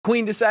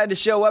Queen decided to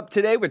show up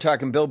today. We're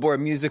talking Billboard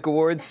Music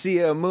Awards.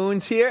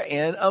 Amun's here,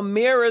 and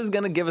Amira's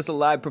going to give us a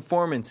live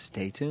performance.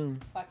 Stay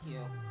tuned. Fuck you.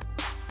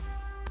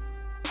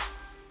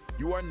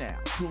 You are now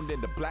tuned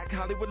into Black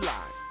Hollywood Live.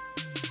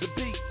 The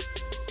beat.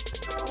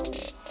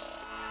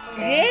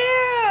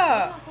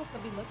 Yeah. I'm supposed to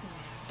be looking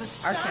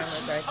at. Our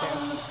camera's right there.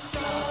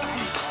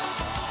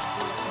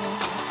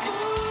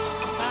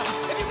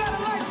 If you got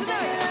a light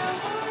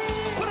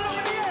tonight, put it up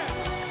in the air.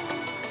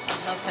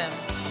 I love him.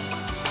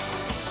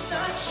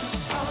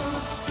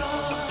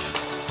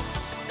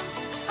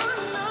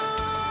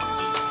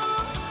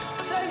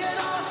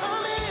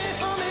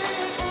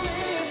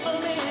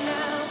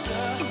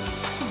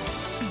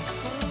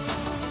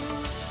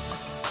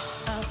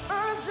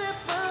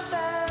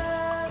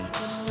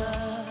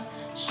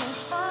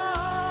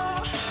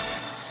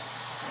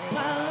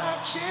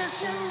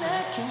 Kiss your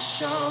neck and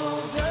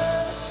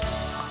shoulders.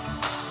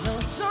 No,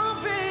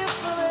 don't be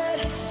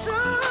afraid to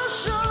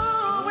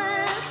show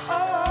it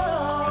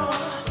all.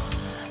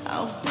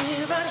 I'll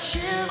be right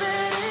here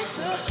ready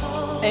to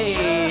hold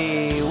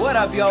Hey, what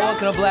up, y'all?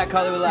 Welcome to Black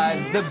Hollywood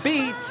Live's The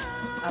Beat.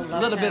 I love A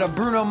little him. bit of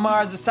Bruno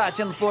Mars, Versace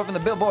on the floor from the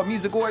Billboard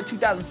Music Award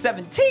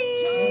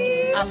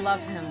 2017. I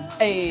love him.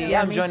 Hey,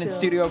 Yeah, I'm me joined in too. the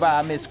studio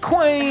by Miss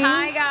Queen.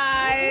 Hi,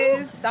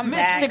 guys. I'm Mr.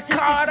 back.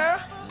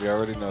 Carter. We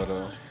already know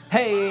though.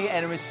 Hey,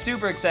 and we're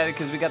super excited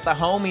because we got the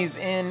homies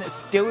in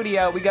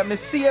studio. We got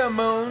Miss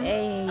Amun.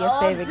 Hey, your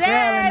All favorite day,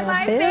 girl in the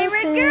my building.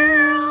 favorite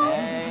girl.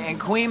 And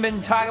Queen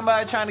been talking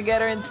about trying to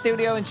get her in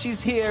studio, and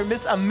she's here.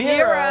 Miss Amira.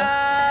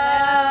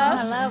 Mira.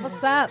 Hello,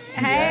 what's up?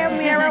 Hey,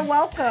 Mira,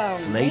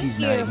 welcome. Ladies'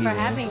 Thank you night for here.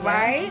 having me.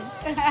 Right?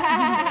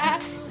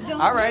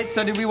 All right,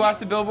 so did we watch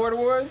the Billboard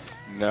Awards?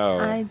 No.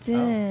 I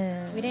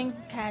did. We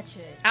didn't catch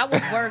it. I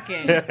was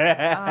working. Oh,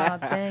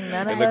 dang.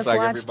 None It of looks us like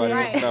watched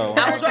everybody it. else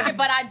know. I was working,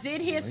 but I did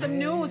hear some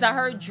news. I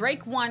heard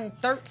Drake won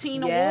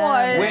 13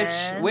 Yeah.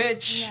 awards.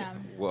 Which Yeah.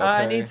 Well,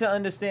 I okay. need to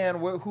understand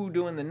who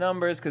doing the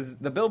numbers, because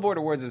the Billboard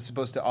Awards is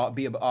supposed to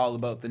be all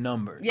about the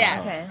numbers.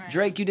 Yes. Okay.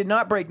 Drake, you did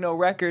not break no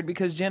record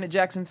because Janet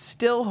Jackson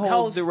still holds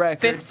Holds the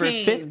record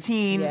 15. for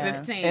 15. Yeah.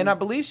 15. And I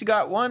believe she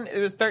got one. It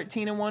was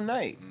 13 in one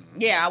night.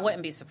 Yeah, I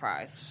wouldn't be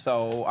surprised.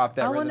 So off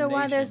that I wonder Rhythm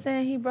why they're Nation.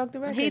 saying he broke the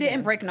record. He didn't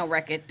then. break no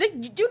record. Do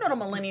you know the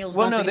millennials?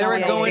 Well, don't no, think they were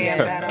no going.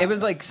 record better. It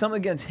was like something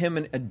against him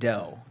and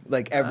Adele.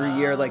 Like every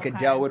year, like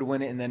Adele would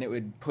win it, and then it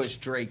would push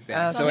Drake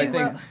back. So I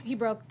think he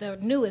broke the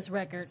newest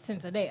record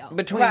since Adele.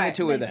 between Right, the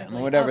two of them,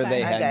 basically. whatever Okay.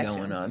 they I had got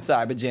going you. on.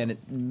 Sorry, but Janet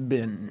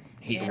been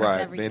here. Yeah.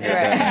 Right. everything.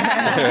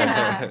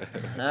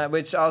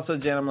 Which also,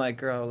 Jen, I'm like,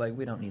 girl, like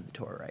we don't need the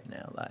tour right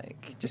now.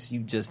 Like, you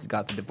just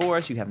got the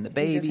divorce, you having the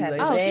baby. just had Like,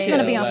 the just baby. She's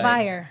gonna be chill, on like,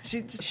 fire.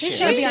 She's She's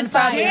gonna be on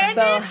fire. Janet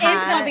so is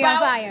hot. Gonna be on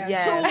about fire.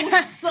 Yes.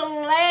 to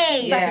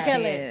slay. Yeah, Kill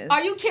he it. is.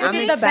 Are you kidding I'm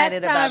me? the best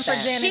excited time about for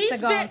that. Janet to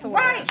She's go been on tour.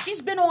 right.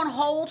 She's been on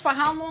hold for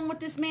how long with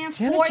this man?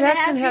 Janet 4.5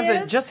 Jackson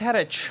years? just had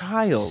a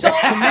child. So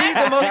to me,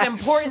 the most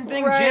important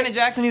thing Right. Janet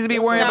Jackson needs to be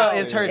worrying No. about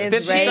is her It's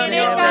 50 raising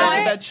year old guys.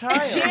 with that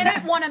child.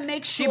 Janet want to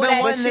make She sure been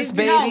that wanting this no,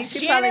 baby.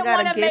 She Janet probably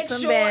gotta wanna get make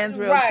some sure, bands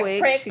real right,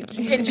 quick.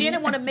 And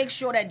Janet want to make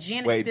sure that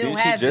Janet Wait, still didn't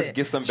she has just it.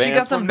 get some She bands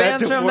got some from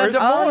bands that from that divorce?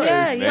 divorce. Oh,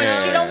 yeah, yeah.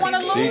 But she don't want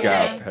to lose She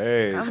got it.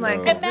 paid. I'm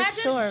like, bro. This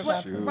tour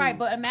about Imagine, right?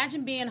 But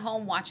imagine being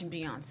home watching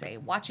Beyonce,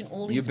 watching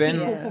all these You've been-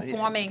 people Yeah.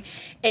 performing,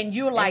 and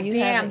you're like, you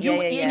 "Damn, haven't- you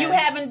yeah, yeah, and you yeah.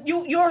 haven't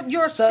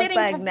you're So sitting it's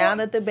like for now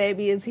that the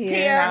baby is here,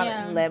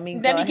 Yeah. let me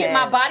Let me get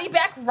my ahead. body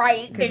back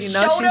right and you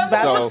know show she's them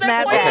about So, what's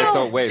snap the back. okay,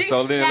 so wait, She's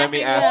so then let me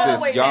snapping all ask the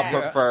this. way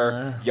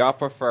Y'all back.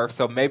 prefer,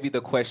 so maybe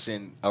the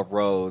question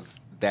arose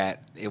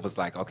that it was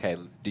like, okay,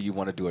 do you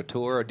want to do a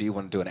tour or do you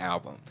want to do an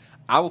album?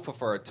 I would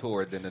prefer a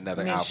tour than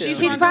another album. too.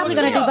 She's probably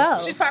gonna do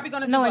both. She's probably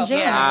gonna do No, in both.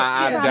 January. Yeah.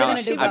 She's I probably doubt,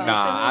 gonna do both.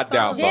 I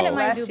doubt Janet both.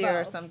 might do last year or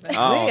both. something. I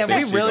don't Have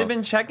think we she really gonna-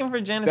 been checking for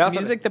Janet's That's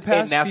music the what, past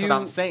and that's few? what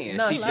I'm saying.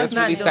 No, she she's just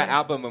not released doing that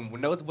album, and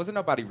wasn't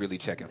nobody really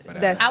checking for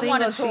that. That I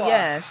want a single,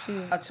 tour. she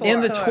A tour.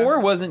 And the tour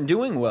wasn't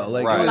doing well.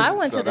 Like right. it was Well, I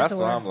went to the that's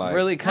tour. why I'm like,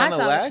 really kind of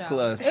I saw the show.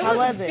 lackluster. How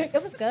was it?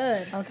 It was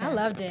good. I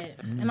loved it,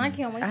 and I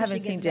can't wait I till haven't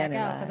she seen gets back Janet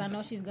out live. because I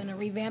know she's gonna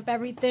revamp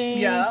everything.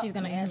 Yeah. She's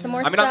gonna add some more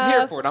I mean, stuff. I'm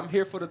here for it. I'm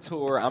here for the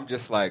tour. I'm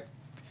just like,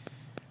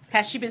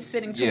 Has she been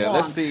sitting too yeah, long?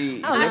 let's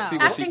see. I Let's see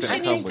I what think she she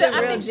can needs come to- with. I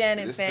real think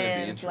Janet This is gonna be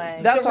fans, interesting.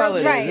 like That's The all it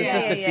is. right, It's yeah,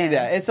 just to yeah, see yeah.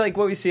 that. It's like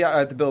what we see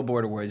at the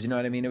Billboard Awards. You know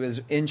what I mean? It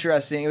was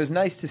interesting. It was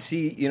nice to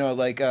see,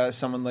 like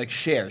someone like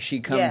Cher. She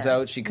comes Yeah.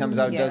 out,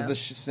 does Yeah. the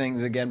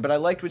things again. But I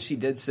liked what she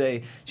did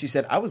say. She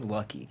said, I was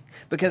lucky.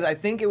 Because I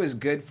think it was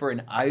good for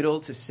an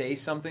idol to say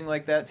something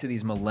like that to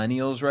these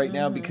millennials right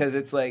now, because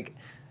it's like,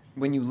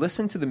 when you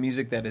listen to the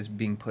music that is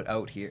being put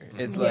out here,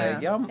 it's Yeah.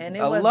 like, y'all, And it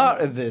a wasn't- lot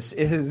of this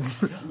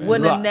is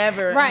would have rough.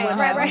 never, Right, would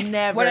right, have right.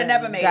 never, Would have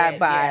never made got it.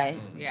 by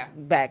Yeah.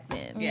 back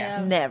then.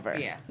 Yeah. Never,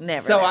 Yeah.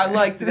 never. So I ever.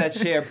 liked that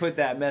Cher put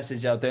that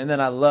message out there, and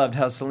then I loved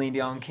how Celine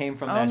Dion came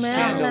from that man,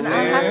 chandelier.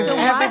 I have to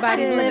watch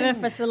Everybody's it.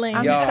 living for Celine.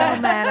 I'm Y'all. so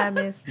mad I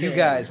missed it. You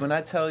guys, when I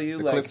tell you,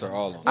 The like, clips are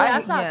all on.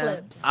 I saw Yeah.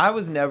 clips. I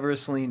was never a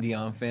Celine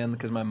Dion fan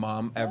because my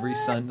mom every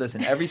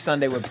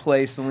Sunday would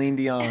play Celine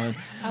Dion.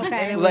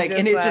 Okay. was Like, just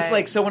and it's just like-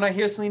 like, so when I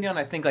hear Celine Dion, on,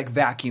 I think like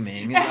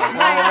vacuuming. And, like,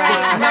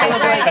 the smell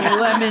of like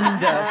lemon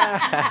dust.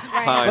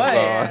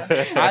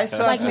 But I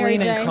saw Like Mary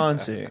Celine in J.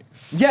 concert.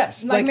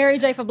 Yes, Like Mary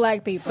J for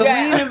black people.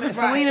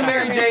 Celine and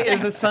Mary J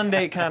is a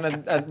Sunday kind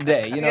of a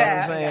day. You know what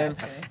I'm saying?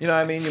 You know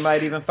what I mean? You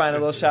might even find a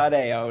little Sade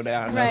down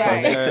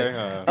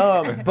there.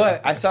 Right.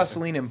 But I saw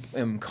Celine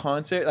in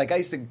concert. Like I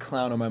used to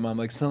clown on my mom,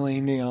 like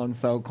Celine Dion's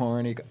so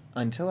corny.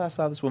 Until I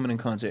saw this woman in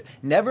concert.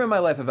 Never in my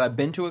life have I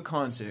been to a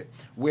concert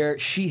where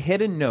she hit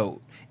a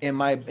note and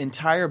my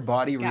entire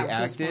body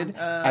reacted.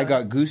 I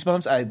got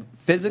goosebumps. I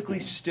physically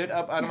stood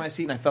up out of my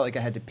seat and I felt like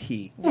I had to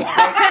pee.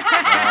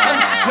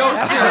 I'm so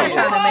serious.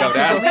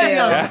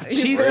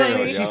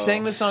 She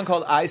sang the song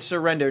called "I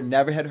Surrender."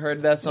 Never had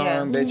heard that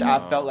song, bitch.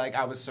 I felt like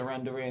I was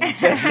surrendering.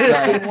 So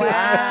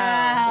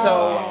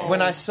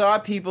when I saw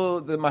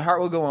people, my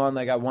heart would go on.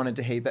 Like I wanted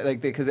to hate that,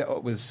 like because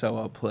it was so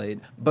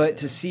outplayed. But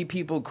to see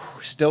people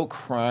still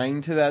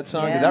crying to that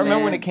song, because I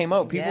remember when it came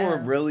out, people were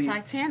really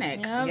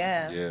Titanic.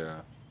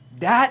 Yeah.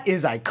 That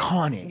is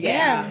iconic.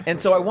 Yeah. And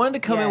so I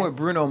wanted to come in with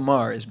Bruno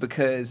Mars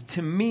because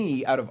to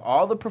me, out of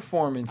all the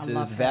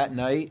performances that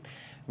night,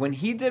 when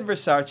he did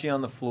Versace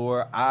on the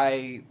floor,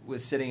 I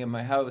was sitting in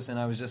my house and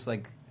I was just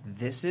like,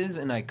 this is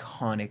an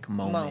iconic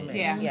moment.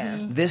 Yeah.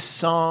 This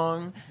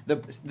song, the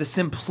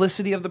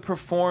simplicity of the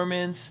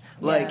performance,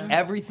 like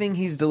everything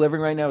he's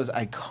delivering right now is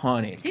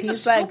iconic. He's a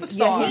like,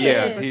 superstar. He's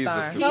a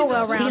superstar. So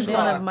well-rounded. He's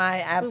one of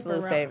my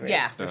absolute favorites.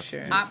 Yeah, for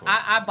sure.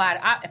 I buy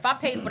it. If I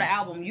paid for the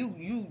album,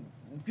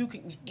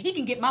 he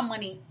can get my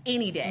money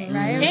any day,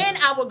 and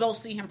I would go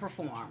see him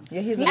perform.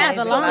 Yeah, he's He has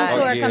a long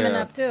tour coming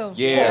up too.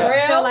 Yeah.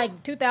 Until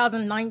like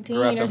 2019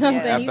 or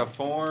something. At He's the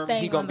Forum,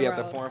 staying he's gonna on be the at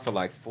the road. Forum for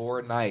like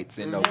 4 nights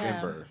in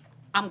November.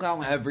 I'm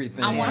going.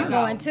 Everything. I want to I'm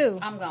go. going too.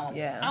 I'm going.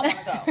 Yeah. I want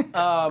to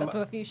go. Go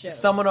to a few shows.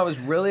 Someone I was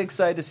really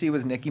excited to see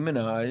was Nicki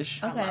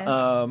Minaj. Okay.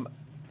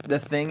 The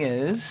thing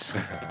is...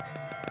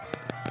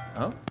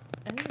 Oh.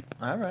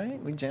 All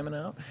right, we jamming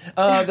out.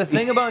 The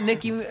thing about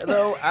Nicki,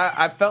 though,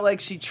 I felt like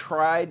she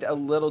tried a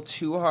little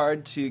too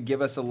hard to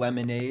give us a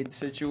Lemonade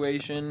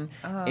situation,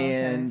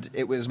 and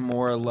it was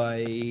more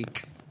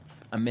like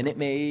a Minute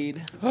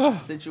Maid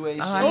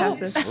situation. I have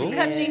to see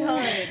Because she it.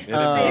 hood.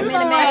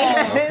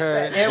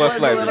 Okay. It What was a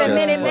flavor? little Jess?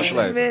 Minute What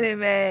flavor? Minute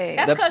Maid.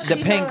 That's because the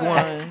she pink hood.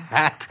 one.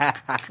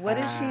 What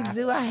did she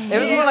do? I hate It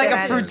was more like a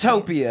that.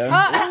 Fruitopia.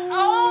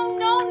 Oh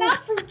no, not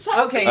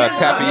Fruitopia. Okay,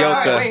 tapioca.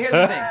 All right, wait,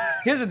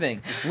 here's the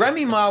thing.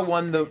 Remy Ma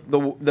won the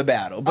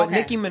battle, but Okay.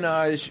 Nicki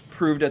Minaj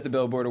proved at the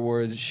Billboard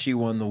Awards she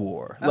won the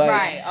war.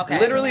 Right, okay.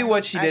 Literally,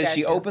 what she I did, got she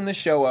you. opened the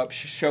show up,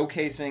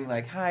 showcasing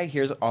like, "Hi,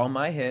 here's all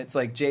my hits."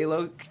 Like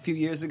J-Lo a few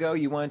years ago,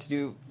 you wanted to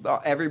do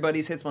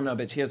everybody's hits. Well, no,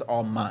 bitch, here's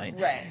all mine.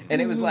 Right.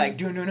 And it was like,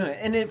 no.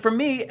 And for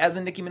me, as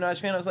a Nicki Minaj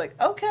fan, I was like,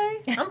 okay,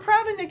 I'm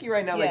proud of Nicki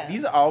right now. Like Yeah.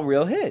 these are all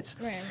real hits.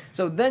 Right.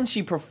 So then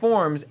she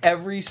performs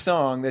every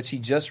song that she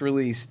just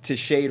released to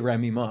shade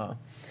Remy Ma.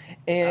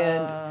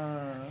 And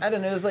I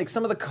don't know, it was like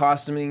some of the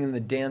costuming and the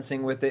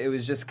dancing with it, it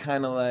was just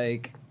kind of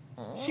like...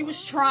 She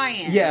was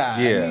trying. Yeah.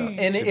 Yeah.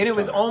 And it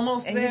was trying.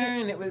 almost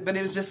there, but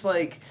it was just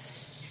like...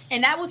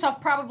 And that was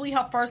probably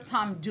her first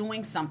time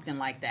doing something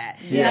like that.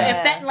 Yeah. Now,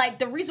 if that, like,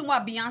 the reason why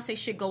Beyonce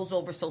shit goes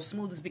over so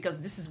smooth is because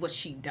this is what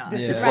she does.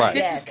 This Yeah. is Right.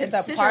 This yes, is it's a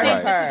consistent. part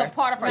of This her. is a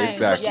part of her. Right. This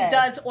is what she Exactly.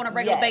 does on a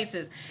regular Yes.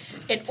 basis.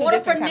 In Two order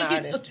for different kind of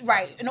Nicki,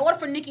 artists. in order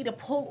for Nicki to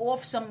pull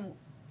off some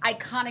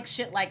iconic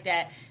shit like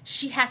that,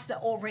 she has to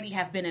already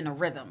have been in a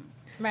rhythm.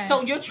 Right.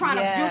 So you're trying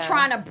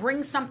Yeah. to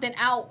bring something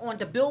out on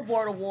the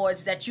Billboard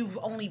Awards that you've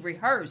only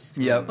rehearsed,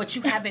 Yep. but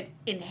you haven't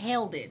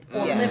inhaled it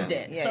or Yeah. lived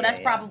it. Yeah, so that's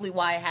yeah. probably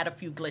why it had a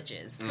few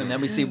glitches. And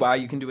then we see why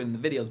you can do it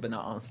in the videos, but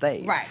not on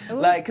stage. Right.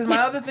 Like, because my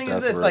other thing is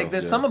That's this: real, like,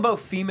 there's yeah. some about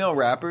female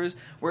rappers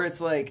where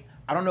it's like,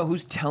 I don't know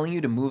who's telling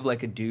you to move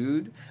like a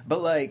dude,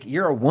 but like,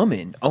 you're a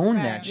woman, own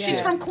that shit. She's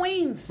from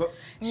Queens.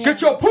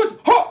 Get your pussy,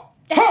 ha,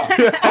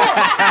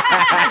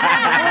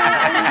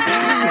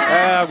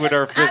 With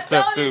her I fist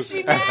up told too. you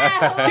she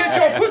mad.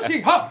 get your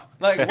pussy, hop.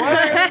 Like, what?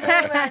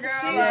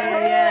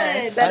 Yeah.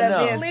 Instead I of know.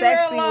 being Leave her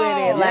sexy with it,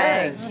 alone.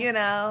 Yes. like, you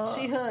know.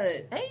 She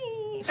hood.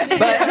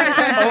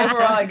 But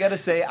overall, I gotta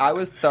say, I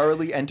was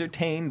thoroughly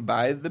entertained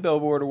by the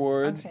Billboard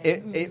Awards.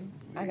 Okay. It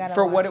I gotta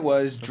for watch what it. it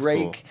was,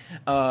 Drake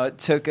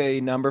took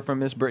a number from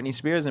Miss Britney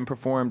Spears and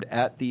performed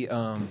at the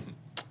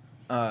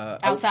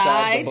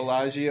outside the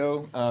Bellagio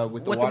with the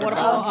With the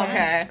waterfall. waterfall.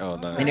 Okay. Oh,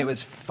 nice. And it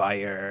was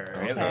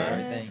fire. It was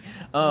everything.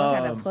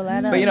 gotta pull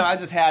that up. But I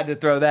just had to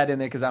throw that in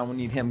there because I don't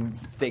need him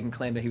staking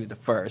claim that he was the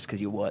first because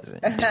you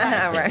wasn't.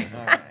 Right.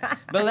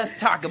 But let's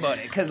talk about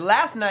it because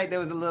last night there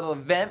was a little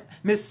event.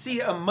 Miss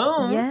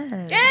Amun.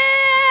 Yes.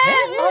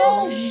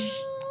 Oh,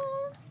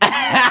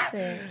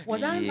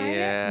 Was I invited?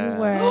 Yeah. You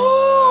were.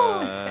 Oh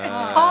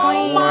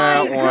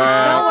my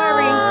God. Don't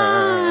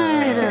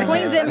worry.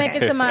 Queens didn't make it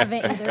to my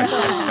event either.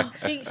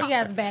 So she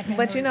got us back.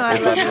 But you know, I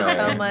love you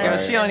so much. Girl,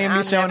 she don't even be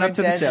I'm showing never up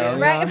to the show. judging. you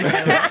know what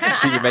I'm saying?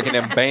 She be making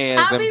them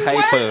bands I and be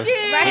paper.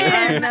 working.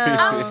 I know.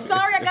 I'm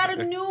sorry.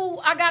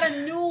 I I got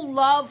a new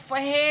love for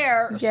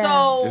hair. Yeah.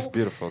 So It's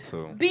beautiful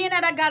too. being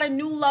that I got a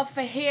new love for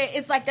hair,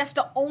 it's like that's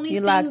the only You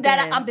thing locked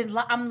that in. I'm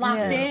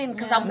locked in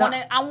because I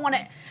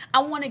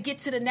want to get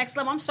to the next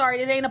level. I'm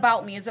sorry, it ain't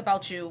about me. It's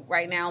about you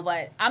right now.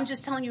 But I'm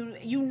just telling you,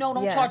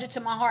 don't Yeah. charge it to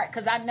my heart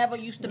because I never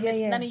used to miss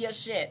none of your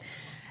shit.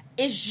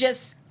 It's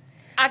just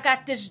I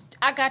got this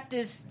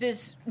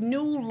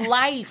new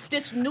life,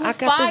 this new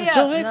fire. This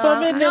joy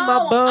coming in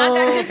my bones. I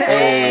got this.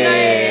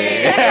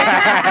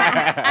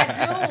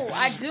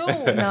 I do.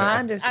 No, I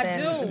understand.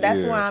 I do.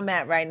 That's where I'm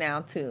at right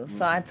now too.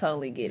 So I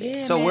totally get it.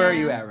 Yeah, So where are man.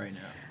 you at right now?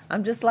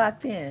 I'm just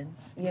locked in.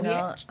 You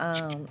know,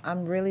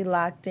 I'm really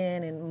locked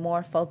in and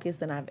more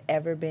focused than I've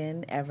ever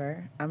been,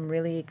 ever. I'm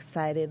really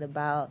excited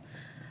about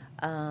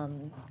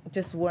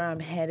just where I'm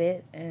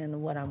headed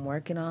and what I'm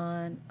working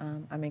on.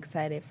 I'm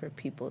excited for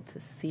people to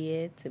see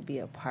it, to be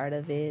a part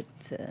of it,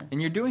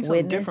 And you're doing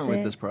something witness different with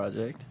it. this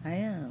project. I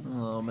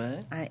am. Oh,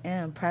 man. I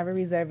am. Private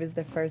Reserve is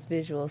the first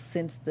visual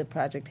since the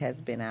project has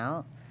been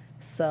out.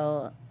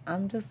 So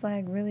I'm just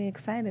like really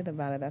excited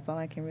about it. That's all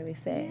I can really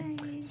say.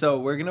 So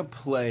we're going to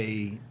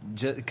play,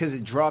 because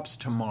it drops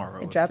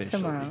tomorrow. It drops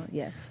officially. tomorrow,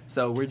 yes.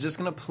 So we're just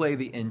going to play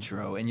the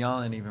intro, and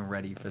y'all ain't even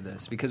ready for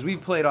this because we've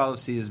played all of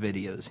Sia's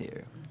videos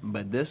here.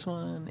 But this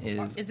one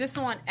is Is this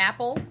on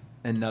Apple?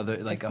 another,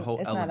 like a whole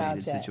it's not out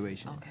elevated yet.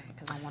 situation. Okay,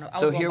 because I want to.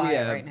 So I was here gonna we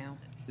buy it have right now.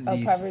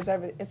 Oh, Private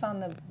Reserve, it's on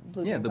the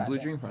Blue Yeah, Dream the Blue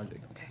Project. Dream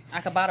Project. Okay,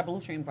 I could buy the Blue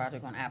Dream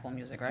Project on Apple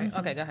Music, right?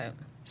 Okay, go ahead.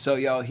 So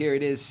y'all, here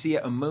it is,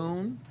 Sia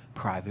Amun,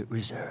 Private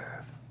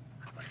Reserve.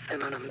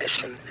 Sent on a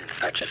mission in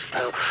search of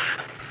self.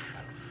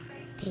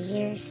 The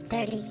year's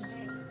 30,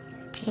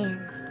 10.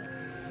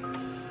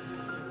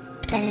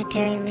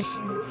 Planetary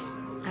missions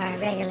are a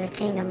regular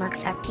thing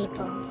amongst our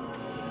people.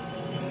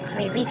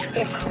 We reached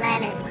this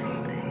planet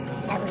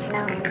that was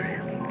known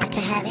not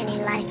to have any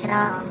life at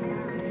all.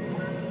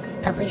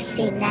 But we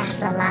see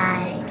NASA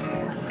lied.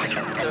 I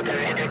can feel their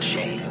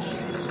energy.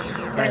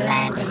 We're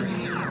landing.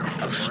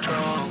 So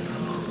strong.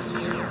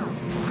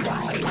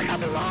 Like I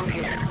belong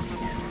here.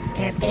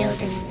 There are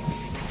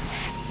buildings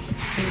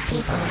and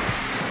people.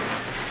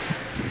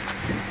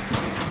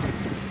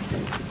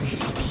 We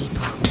see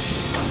people.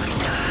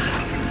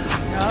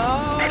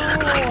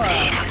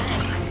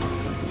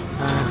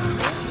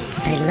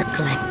 They look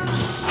like me.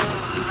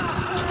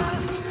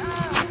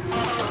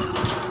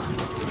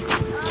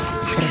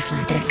 Feels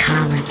like they're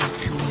calling me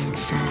from the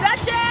inside.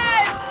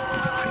 Duchess!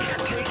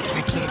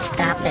 I can't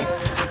stop it.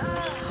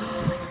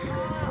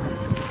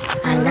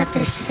 I love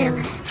this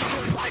feeling.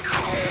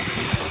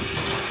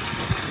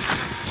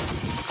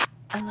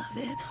 I love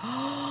it.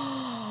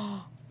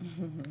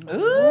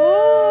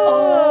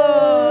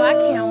 Oh, I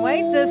can't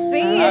wait to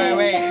see All right, it.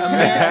 wait,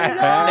 Amira.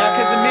 Now,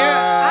 because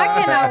Amira, I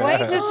cannot wait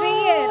to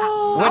see it. I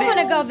want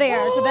to go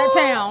there to that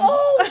town.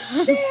 Oh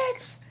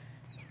shit!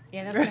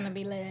 Yeah, that's gonna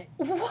be lit.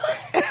 I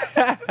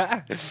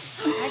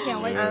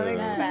can't wait to I'm see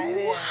that.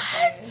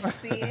 excited.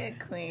 See it,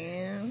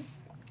 Queen.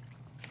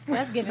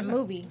 That's giving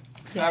movie.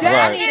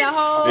 That is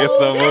It's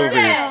a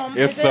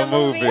movie. It's a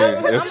movie.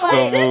 It's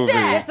a movie.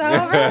 It's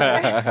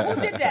over.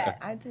 Who did that?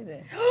 I did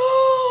it.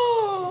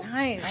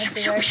 Nice. I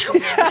directed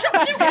it.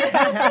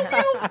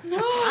 I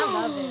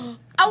love it.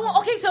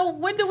 Okay, so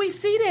when do we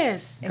see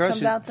this? It Crush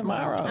comes it out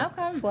tomorrow.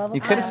 Okay. 12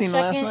 You could have o'clock. seen it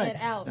last Checking night.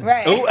 it out.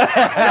 Right.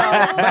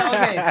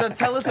 Okay, so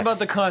tell us about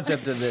the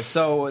concept of this.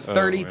 So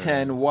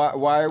 3010,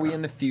 why are we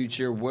in the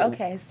future? What,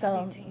 Okay,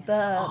 so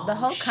the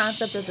whole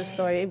concept of the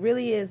story, it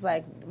really is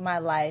like my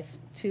life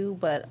too,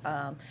 but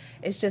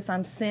it's just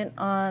I'm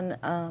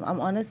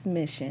on this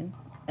mission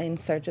in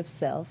search of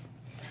self.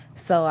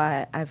 So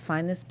I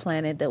find this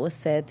planet that was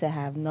said to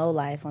have no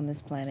life on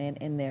this planet,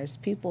 and there's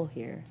people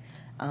here.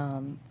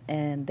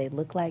 And they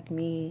look like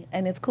me,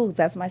 and it's cool.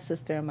 That's my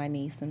sister and my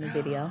niece in the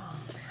video.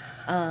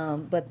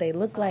 But they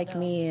look like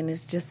me, and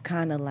it's just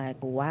kind of like,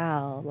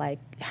 wow, like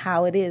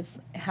how it is,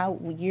 how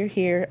you're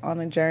here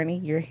on a journey,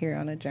 you're here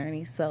on a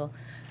journey. So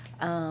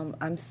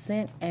I'm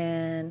sent,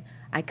 and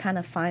I kind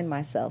of find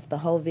myself. The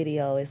whole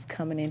video is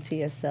coming into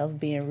yourself,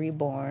 being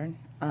reborn.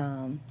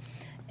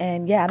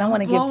 And yeah, I don't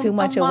want to give too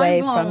much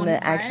away from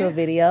the actual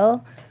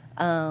video.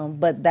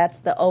 But that's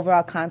the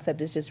overall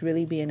concept, is just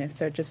really being in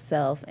search of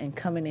self and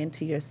coming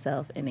into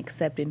yourself and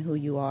accepting who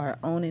you are,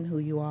 owning who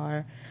you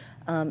are,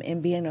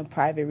 and being a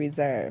private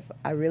reserve.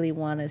 I really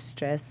want to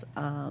stress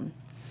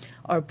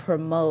or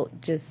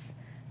promote just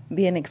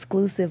being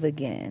exclusive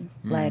again.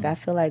 Like, I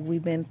feel like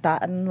we've been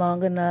thotting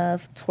long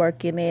enough,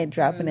 twerking it,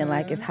 dropping it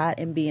like it's hot,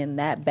 and being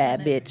that bad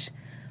bitch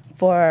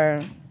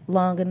for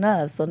long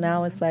enough. So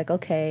now it's like,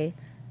 okay,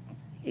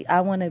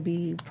 I want to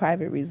be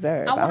private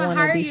reserve. I want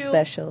to be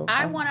special.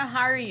 I want to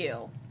hire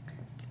you.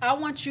 I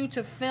want you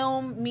to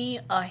film me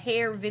a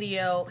hair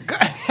video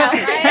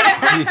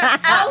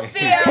out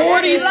there.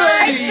 40, 30.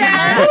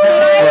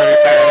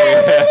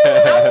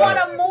 I want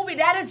a movie.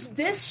 That is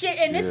this shit,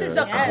 and this is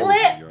a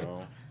clip.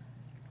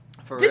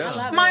 For This,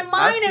 real. my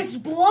mind is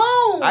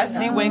blown. I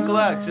see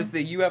Winkler. It's just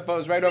the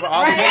UFOs right over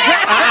all the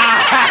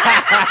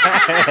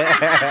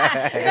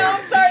No,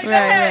 I'm sorry. Go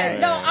ahead. right.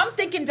 No, I'm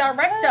thinking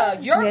director.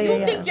 You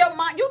think your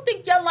mind, you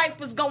think your life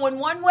was going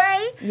one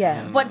way,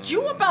 but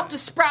you about to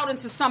sprout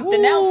into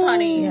something else,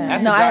 honey. Yeah.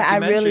 That's No, a I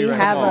documentary really right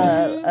have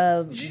there.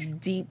 a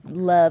deep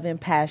love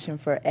and passion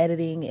for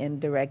editing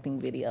and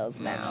directing videos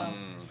now.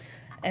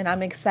 And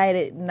I'm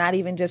excited, not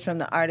even just from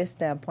the artist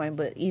standpoint,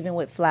 but even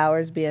with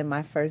Flowers being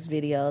my first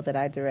video that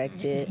I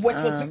directed. Which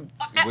was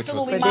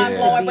absolutely for this mind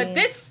to blowing. be- But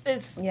this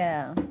is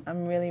Yeah,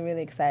 I'm really,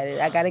 really excited.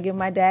 I got to give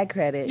my dad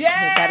credit. Yay,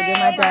 Got to give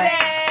my dad.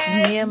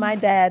 Dad! Me and my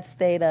dad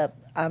stayed up,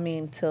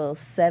 till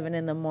 7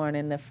 in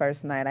the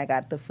first night I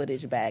got the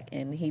footage back.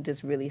 And he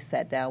just really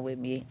sat down with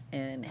me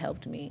and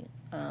helped me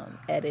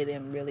edit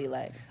and really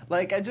I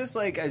just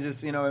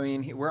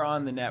we're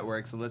on the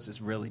network, so let's just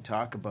really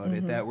talk about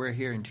it. That we're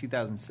here in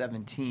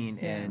 2017,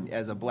 and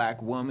as a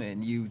black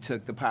woman, you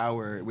took the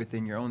power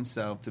within your own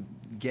self to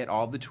get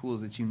all the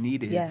tools that you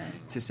needed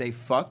to say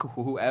fuck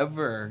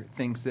whoever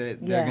thinks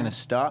that they're gonna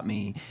stop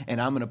me,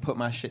 and I'm gonna put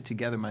my shit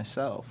together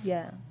myself.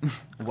 Yeah.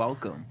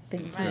 Welcome.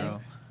 Thank you.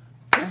 Girl.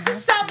 this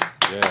is some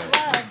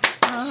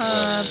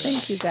love.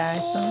 Thank you guys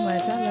so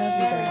much. I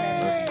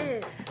love you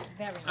guys.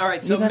 All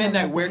right, so You're gonna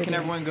midnight. love the Where can video.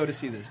 everyone go to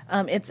see this?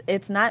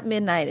 It's not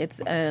midnight. It's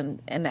in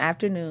the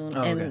afternoon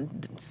and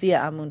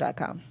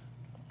siaamun.com.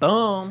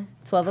 Boom.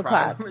 12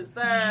 o'clock. Prime reserve.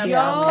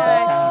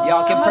 Siaamun.com.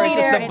 Y'all can I'm gonna be purchase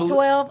there the at blue.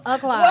 12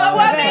 o'clock. Well,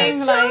 I Okay?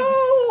 mean,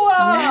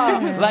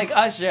 Like, Like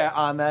Usher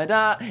on the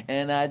dot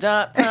and I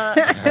drop time.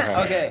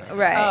 Okay,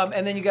 Right.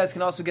 And then you guys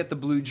can also get the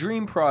Blue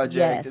Dream Project.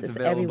 Yes, it's it's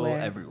available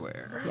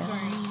everywhere.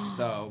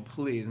 So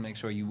please make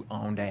sure you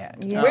own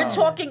that. Yeah. We're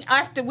talking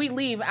after we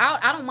leave.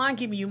 I don't mind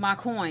giving you my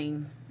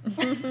coin.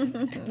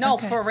 No,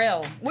 for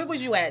real. Where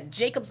was you at?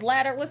 Jacob's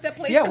Ladder? What's that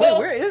place Yeah, called?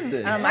 where is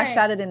this? I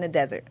shot it in the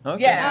desert.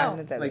 Okay. Yeah. In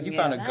the desert. Like you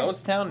found a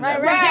ghost town? Right,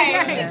 Right.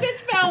 right. Bitch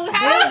found Buildings.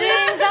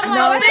 houses. I'm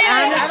No, like, it's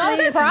man,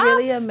 honestly, it's props.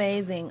 really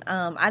amazing.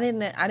 I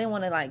didn't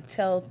want to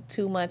tell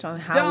too much on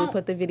how we Don't.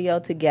 put the video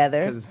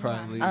together. Because it's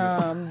probably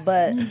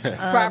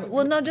But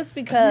well, no, just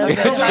because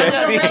I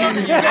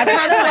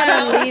kind of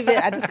want to leave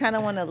it. I just kind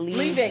of want to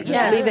leave it, just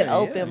yes. leave it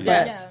open.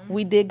 Yeah. But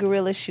we did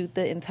guerrilla shoot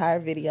the entire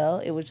video.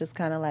 It was just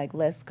kind of like,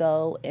 let's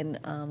go, and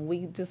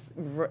we just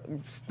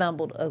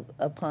stumbled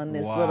upon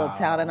this little Wow.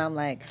 town, and I'm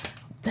like,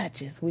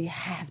 Duchess, we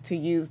have to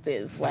use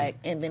this. Like,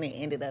 and then it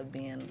ended up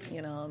being,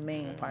 a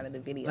main part of the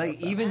video. like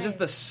so. even just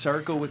the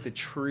circle with the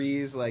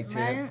trees, like to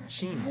Right.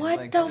 China. What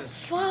like, the just-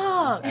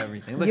 fuck? It's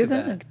everything. Look You're at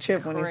gonna that.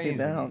 trip when you see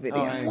the Crazy. whole video.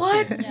 Oh, I-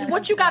 What?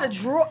 What you got to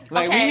draw?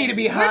 Like okay. we need to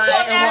be We're high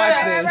talking and watch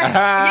after- this.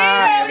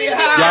 Yeah, we need to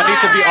be Y'all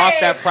need to be high. off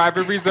that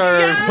private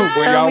reserve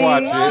when y'all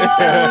watch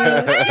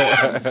it. See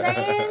what I'm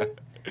saying?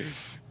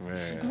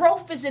 Man,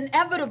 Growth is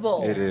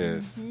inevitable. it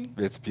is.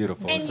 It's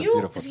beautiful. And it's a you,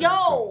 beautiful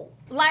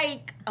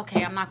thing,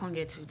 okay, I'm not gonna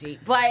get too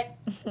deep, but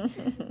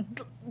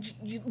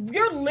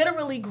you're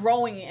literally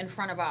growing in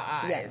front of our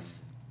eyes.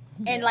 Yes.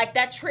 And like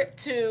that trip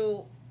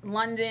to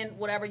London,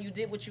 whatever you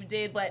did, what you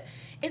did, but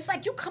it's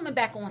like you coming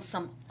back on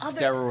some other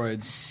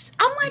Steroids.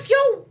 I'm like,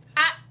 yo,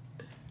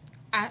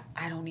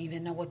 I don't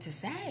even know what to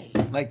say.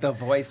 Like the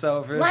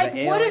voiceovers. Like,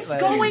 the what alien- is like-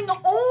 going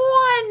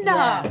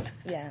on?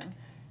 Yeah.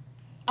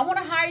 I want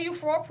to hire you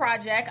for a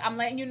project. I'm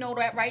letting you know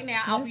that right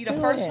now. I'll Let's be the do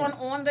first it. one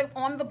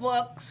on the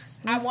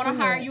books. Let's I want to do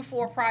hire it. you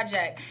for a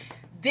project.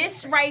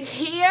 This right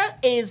here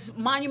is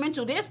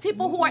monumental. There's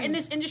people who are in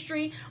this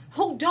industry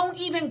who don't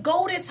even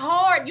go this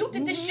hard. You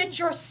did this shit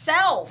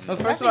yourself. Well,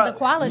 first Especially of all, the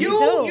quality, You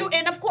too.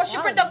 and of course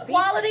the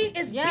quality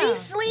is Yeah.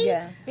 beastly.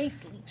 Yeah.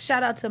 Basically.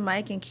 Shout out to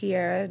Mike and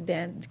Kiara.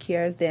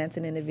 Kiara's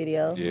dancing in the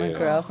video. My Yeah.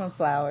 girl from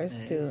Flowers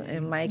too,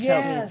 and Mike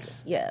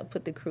Yes. helped me.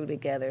 Put the crew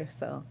together.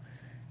 So,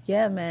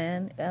 yeah,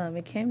 man,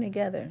 it came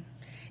together.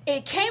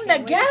 It came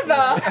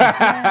together.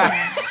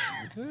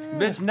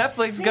 bitch,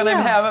 Netflix See gonna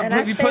ya. have And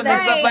I be say putting that-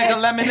 this up like a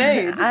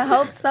lemonade. I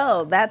hope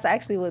so. That's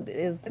actually what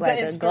is like a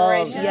goal.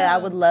 inspiration. Yeah, I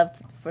would love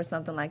for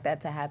something like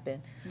that to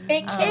happen.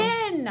 It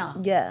can.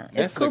 Yeah,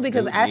 it's Netflix cool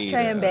because do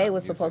Ashtray need, and Bay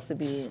was music- supposed to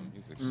be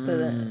music.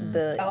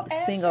 the Oh,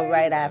 single Ashtray.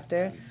 right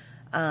after,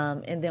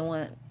 and then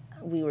when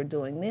we were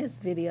doing this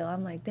video,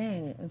 I'm like,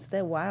 dang,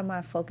 instead, why am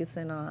I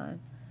focusing on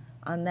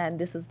that?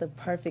 This is the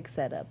perfect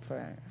setup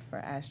for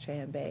Ashtray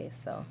and Bay.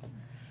 So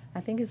I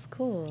think it's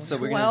cool. So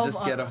we're gonna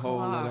just get a whole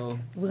little.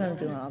 We're gonna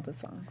do all the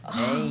songs.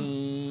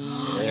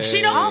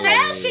 She don't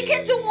now. She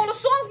can do all the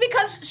songs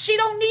because she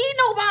don't need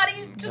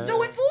nobody to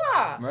do it for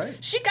her. Right.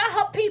 She got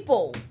her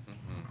people.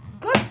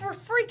 Good for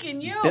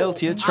freaking you.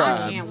 Built your tribe.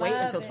 I can't wait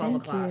until 12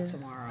 Thank o'clock you.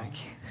 tomorrow.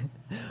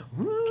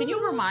 Can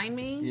you remind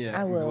me?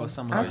 Yeah, I will. well,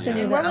 somewhere I'll send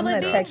you. around. Where I'm will it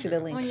gonna be? text you the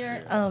link On your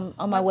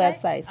on my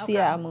website? website, Okay.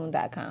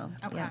 siaamun.com.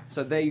 Okay. Yeah.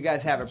 So there you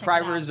guys have it. Check it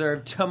Private out.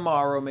 Reserve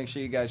tomorrow. Make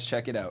sure you guys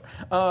check it out.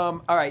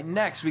 All right,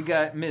 next we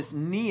got Miss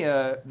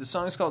Niia. The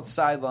song is called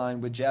Sideline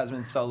with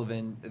Jazmine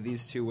Sullivan.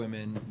 These two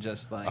women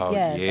just like Oh,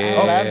 Yes,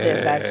 yeah. I love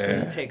this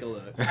actually. take a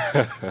look.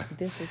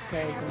 This is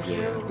crazy.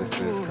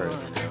 This is crazy.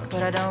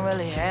 But I don't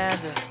really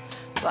have it.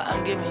 But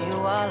I'm giving you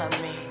all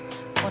of me.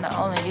 when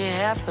I only get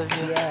half of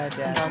you.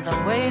 Sometimes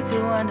I'm way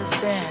too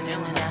understanding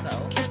and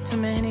I give too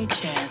many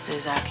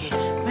chances. I keep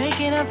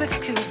making up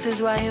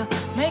excuses while you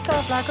make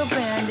off like a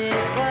bandit.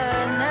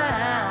 But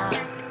now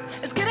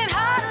it's getting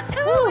harder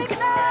to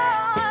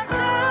ignore.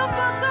 Still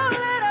felt so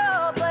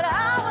little, but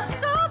I was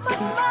so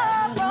much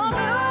more from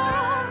you,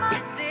 my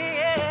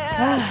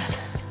dear.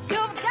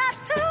 You've got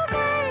to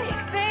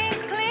make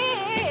things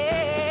clear.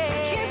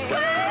 Keep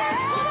waiting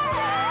for the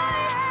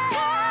right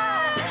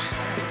time.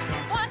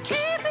 Why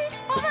keep me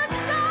on the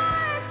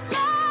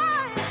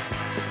sideline?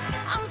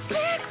 I'm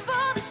sick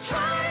for this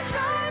trying.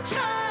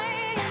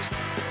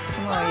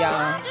 Come on,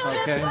 y'all.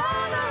 Okay.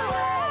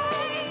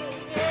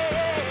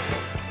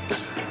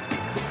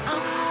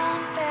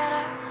 I'm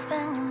better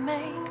than you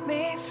make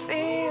me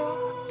feel.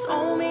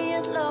 Told me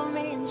you'd love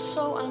me, and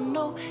so I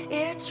know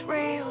it's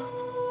real.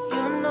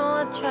 You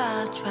know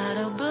I try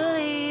to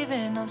believe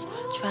in us,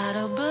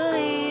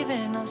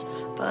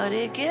 but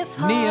it gets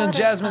hard. Nia and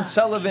Jazmine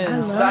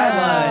Sullivan,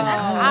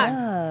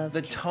 Sideline.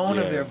 The tone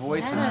of their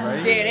voices, right?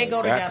 Yeah, they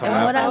go together.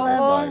 And what I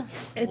love, Like,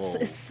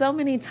 it's so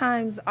many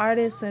times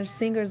artists and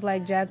singers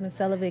like Jazmine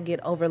Sullivan get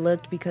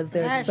overlooked because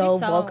they're Yeah, so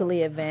she's so-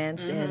 vocally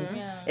advanced, and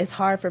it's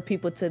hard for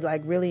people to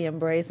like really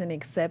embrace and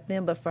accept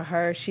them. But for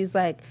her, she's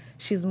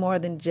more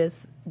than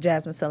just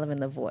Jazmine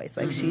Sullivan, the voice.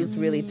 Like she's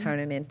really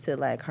turning into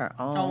like her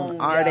own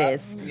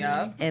artist,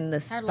 and the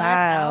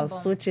style, album.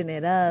 switching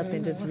it up,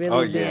 and just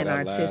really being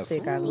that last-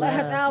 artistic. I love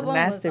Last the album was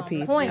on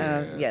masterpiece. point.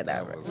 Yeah,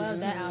 that Love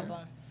that album.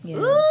 Yeah.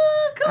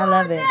 I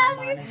love it.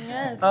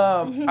 Yes.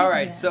 All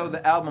right, so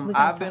the album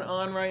I've been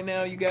on right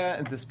now, you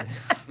guys, this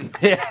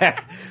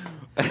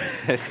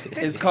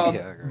is called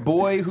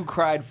Boy Who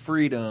Cried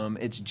Freedom.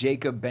 It's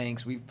Jacob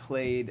Banks. We've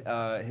played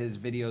his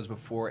videos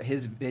before.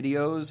 His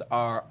videos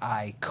are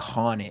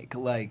iconic.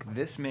 Like,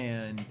 this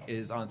man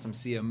is on some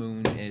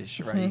Amun-ish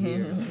right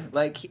here.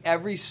 Like,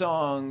 every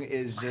song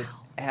is just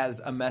has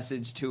a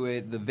message to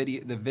it. The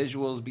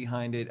visuals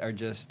behind it are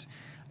just...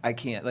 I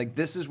can't. Like,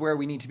 this is where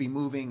we need to be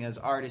moving as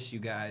artists, you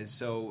guys.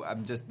 So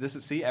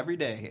see, every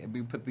day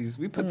we put these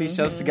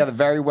shows together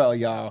very well,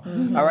 y'all.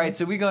 All right,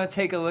 so we're gonna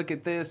take a look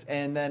at this,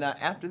 and then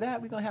after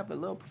that, we're gonna have a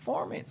little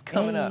performance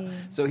coming up.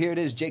 So here it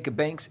is, Jacob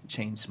Banks,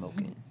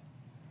 Chainsmoking.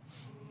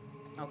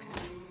 Okay.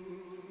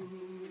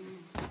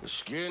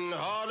 It's getting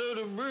harder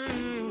to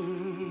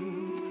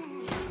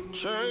breathe.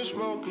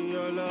 Chainsmoking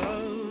your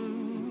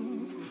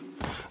love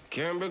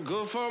can't be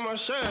good for my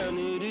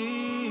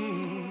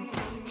sanity.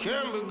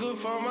 Can't be good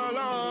for my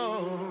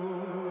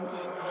lungs.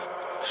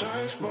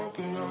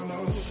 Chainsmoking your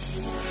love.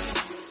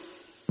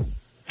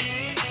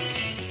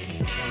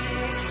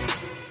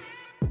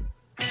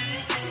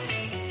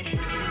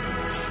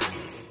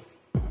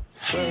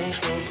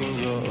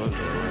 Chainsmoking your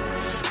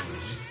love.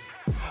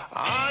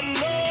 I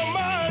know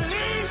my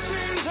lease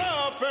is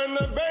up and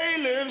the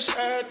bailiff's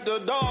at the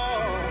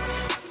door,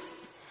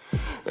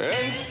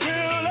 and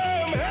still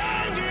I'm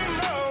hanging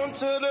on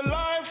to the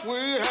life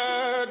we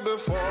had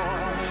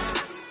before.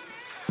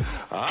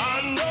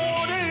 I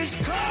know this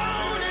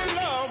cold in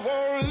love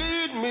won't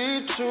lead me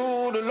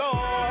to the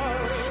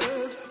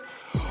Lord.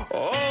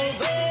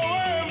 Although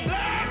I'm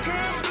black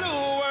and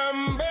blue,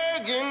 I'm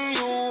begging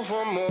you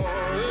for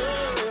more.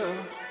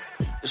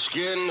 It's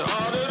getting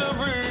harder to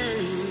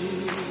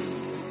breathe.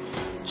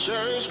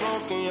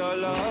 Chainsmoking your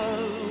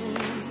love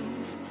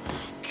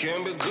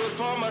can't be good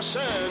for my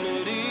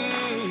sanity.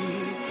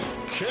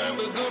 Can't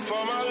be good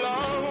for my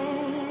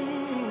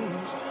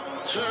lungs.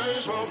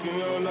 Chainsmoking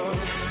your love.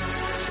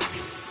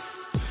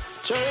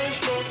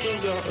 Chainsmoking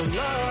your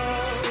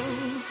love.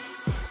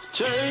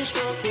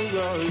 Chainsmoking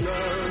your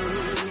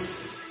love.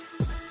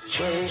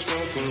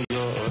 Chainsmoking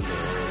your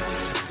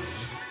love.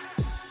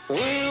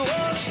 We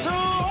watched the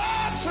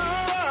water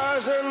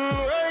rising,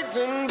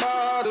 waiting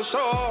by the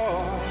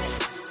shore.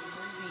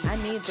 I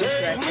need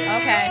this record.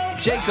 Okay.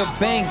 Jacob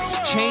Banks,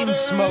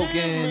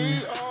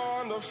 Chainsmoking.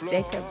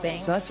 Jacob Banks.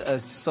 Such a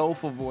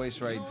soulful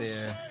voice right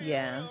there.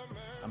 Yeah.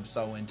 I'm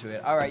so into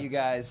it. All right, you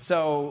guys.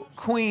 So,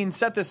 Queen,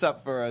 set this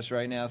up for us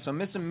right now. So,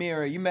 Miss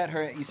Amira, you met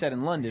her, you said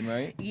in London,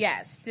 right?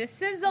 Yes,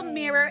 this is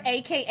Amira,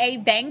 a.k.a.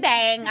 Bang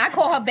Bang. I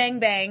call her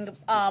Bang Bang.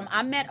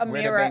 I met Amira.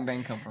 Where did Bang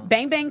Bang come from?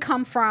 Bang Bang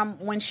come from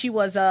when she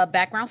was a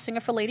background singer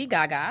for Lady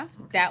Gaga.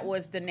 That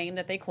was the name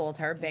that they called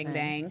her, Bang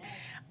Bang.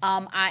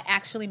 I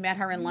actually met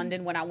her in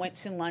London when I went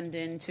to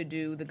London to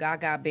do the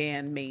Gaga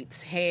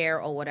bandmates'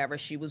 hair or whatever.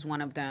 She was one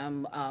of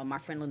them, my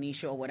friend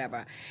Lanisha or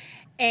whatever.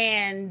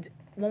 And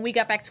when we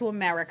got back to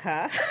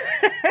America,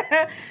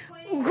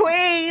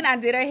 Queen, I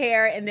did her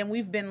hair, and then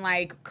we've been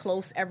like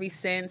close ever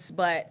since.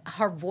 But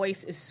her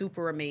voice is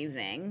super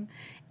amazing.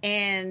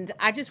 And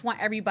I just want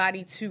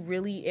everybody to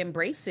really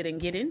embrace it and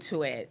get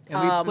into it.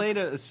 And we played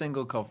a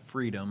single called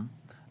Freedom.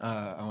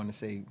 I want to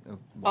say.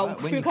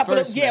 When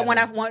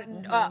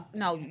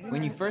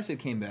you first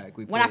came back,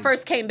 when I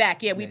first came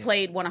back, we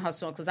played one of her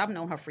songs because I've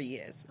known her for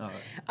years.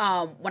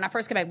 When I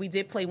first came back, we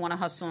did play one of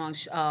her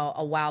songs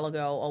a while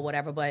ago or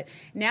whatever. But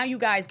now you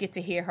guys get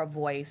to hear her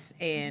voice,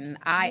 and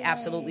I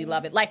absolutely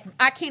love it. Like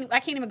I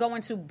can't even go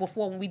into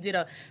before when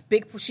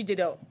she did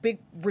a big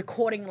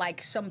recording,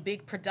 like some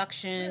big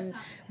production.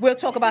 We'll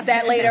talk about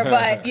that later.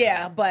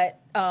 But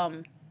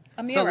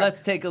Amira. So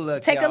let's take a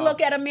look. Take a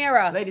look at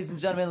Amira. Ladies and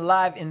gentlemen,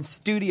 live in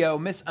studio,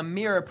 Miss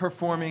Amira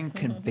performing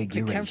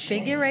Configuration.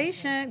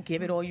 Configuration.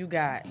 Give it all you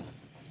got. You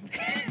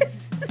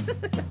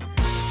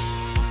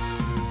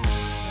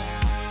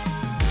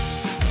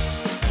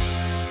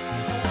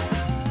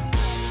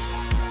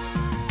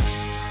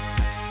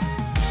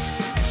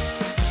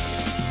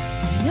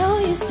know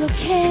you still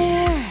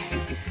care.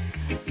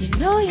 You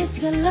know you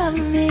still love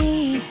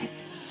me.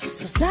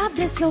 So stop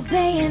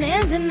disobeying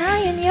and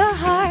denying your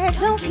heart.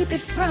 Don't keep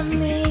it from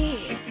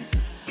me.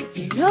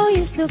 You know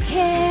you still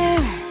care.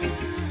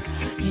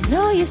 You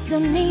know you still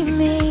need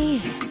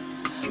me.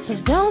 So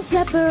don't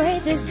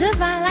separate this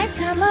divine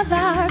lifetime of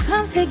our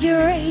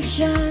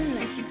configuration.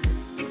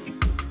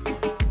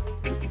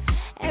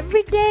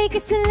 Every day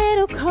gets a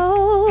little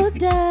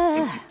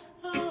colder,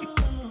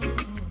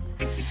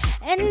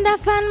 and I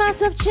find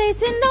myself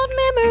chasing old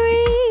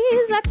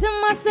memories. I tell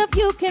myself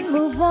you can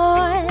move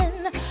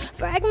on.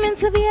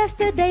 Fragments of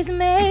yesterday's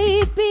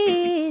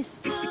maybes,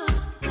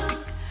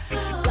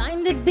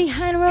 blinded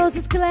behind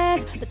roses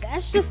glass, but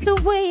that's just the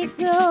way it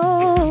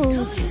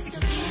goes.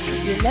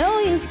 You know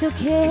you still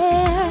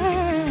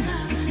care.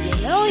 You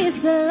know you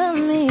still love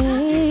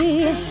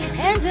me.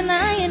 And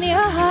denying your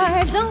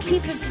heart, don't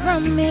keep it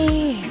from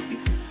me.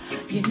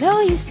 You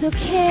know you still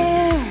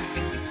care.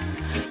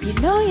 You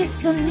know you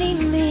still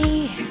need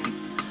me.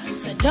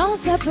 So don't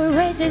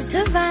separate this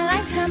divine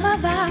lifetime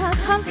of our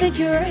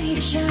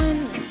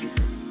configuration.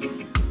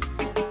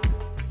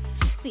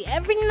 See,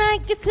 every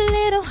night gets a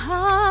little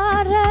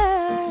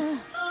harder,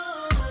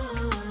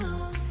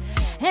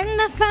 and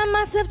I find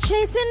myself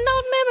chasing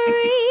old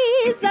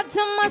memories. I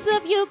tell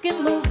myself you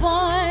can move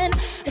on.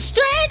 A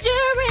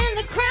stranger in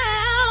the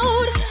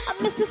crowd, I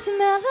miss the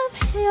smell of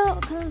your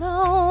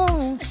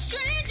cologne. A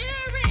stranger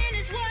in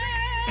his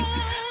world,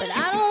 but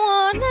I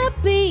don't wanna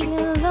be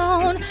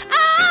alone.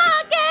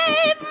 I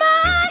gave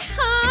my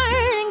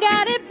heart and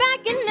got it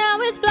back, and now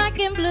it's black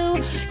and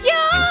blue.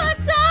 You're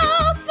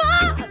so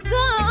far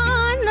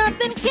gone,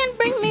 nothing can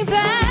bring me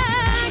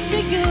back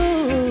to you.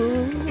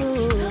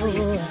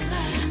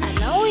 I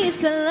know you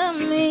still love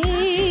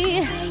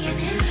me.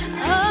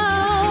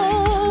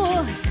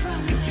 Oh,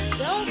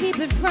 don't keep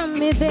it from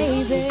me,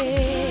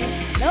 baby.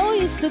 Know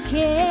you still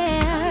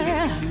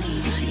care.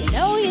 You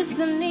know you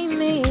still need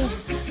me.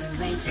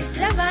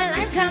 Divine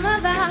lifetime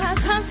of our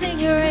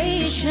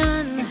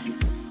configuration.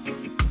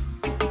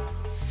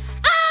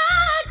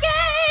 I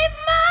gave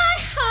my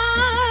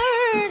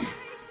heart,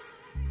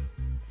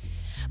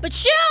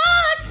 but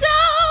you're so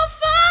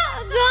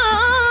far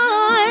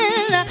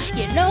gone.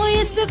 You know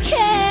you still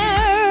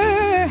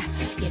care.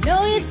 You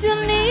know you still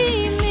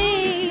need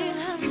me.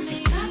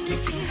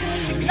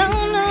 No,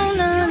 no,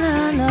 no,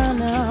 no, no,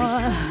 no.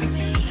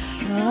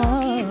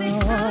 Oh,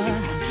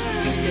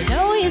 you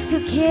know you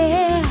still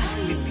care.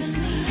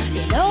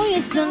 You know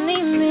you still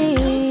need me.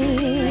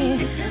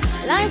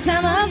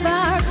 Lifetime of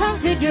our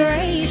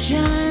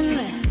configuration.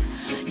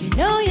 You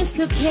know you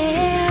still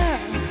care.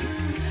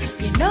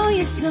 You know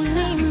you still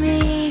need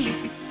me.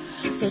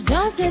 So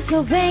don't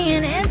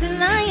disobeying and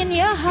denying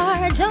your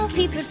heart. Don't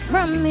keep it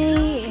from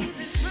me.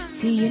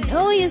 See, you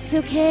know you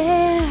still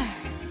care.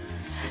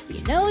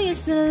 You know you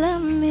still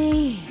love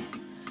me.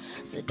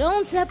 So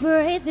don't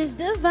separate this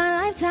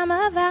divine lifetime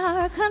of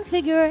our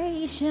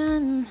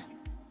configuration.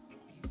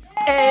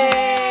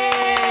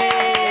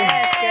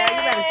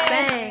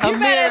 You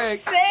better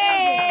sing.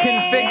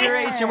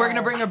 Configuration. We're going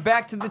to bring her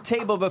back to the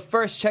table, but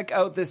first check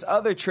out this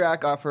other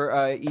track off her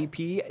EP,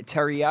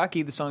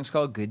 Teriyaki. The song's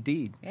called Good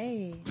Deed.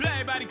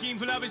 Play by the king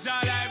for love is all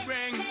I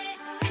bring.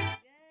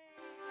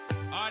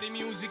 All the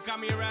music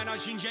come here right now.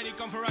 Shinjeri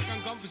come for rock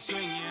and come for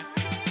swing, yeah.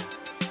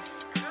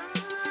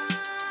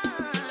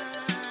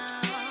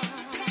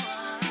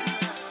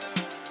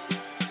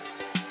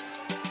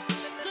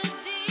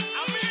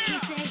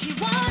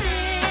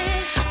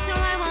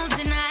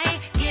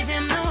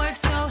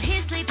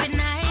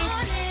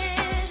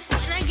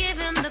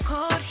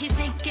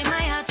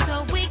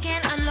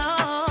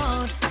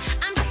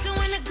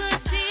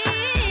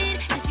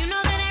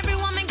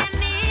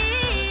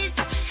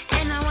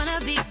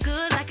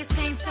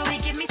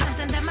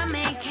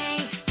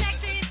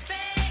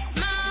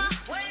 Smile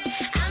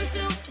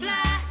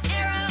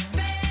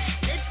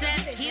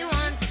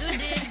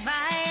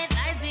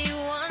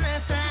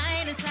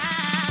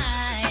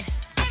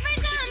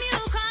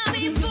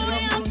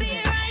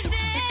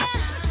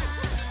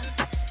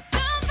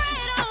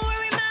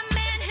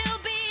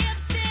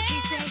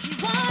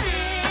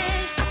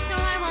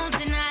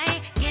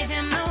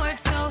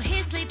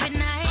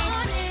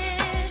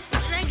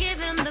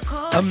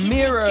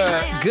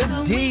Amira,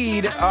 Good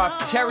Deed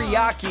off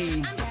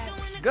Teriyaki.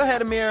 Go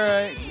ahead,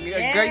 Amira.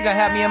 Girl, you gonna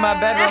have me in my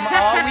bedroom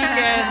all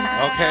weekend.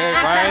 Okay,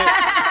 right?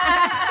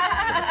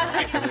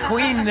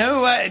 Queen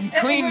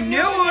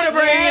knew who to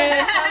bring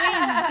in.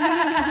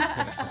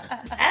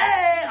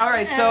 Hey, all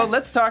right, so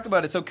let's talk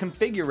about it. So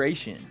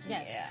configuration.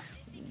 Yes.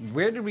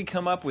 Where did we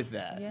come up with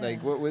that? Yeah.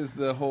 Like, what was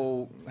the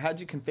whole? How'd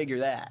you configure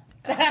that?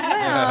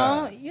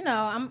 Well, you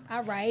know,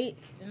 I write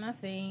and I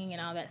sing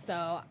and all that.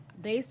 So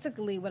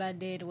basically, what I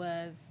did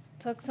was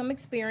took some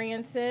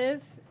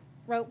experiences,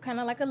 wrote kind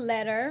of like a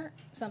letter,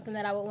 something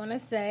that I would want to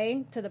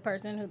say to the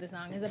person who the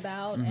song is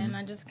about, and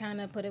I just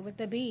kind of put it with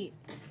the beat.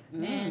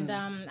 And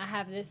I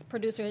have this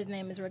producer, his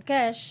name is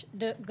Rakesh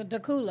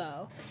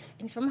Dakulo.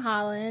 He's from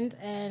Holland,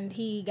 and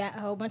he got a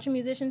whole bunch of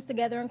musicians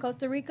together in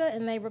Costa Rica,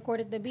 and they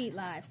recorded the beat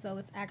live, so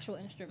it's actual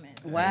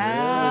instruments. What's your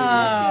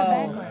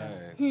background?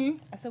 Hmm?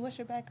 I said, what's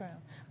your background?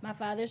 My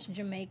father's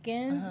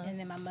Jamaican, and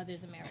then my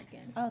mother's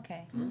American.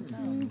 Okay.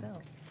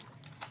 Dope.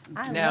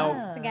 I Now,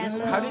 love. I got a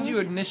little how did you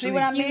initially? See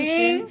what I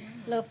mean?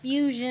 little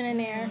fusion in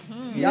there.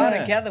 Y'all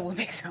together will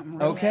make something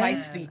real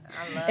feisty.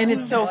 And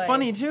it's so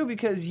funny too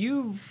because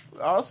you've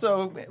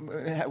also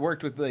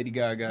worked with Lady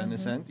Gaga in a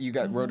sense. You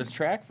wrote a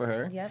track for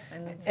her. Yep.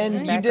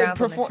 And you did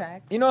perform.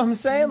 You know what I'm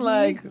saying?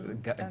 Like,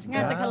 Got the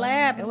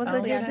collab. It was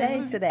a good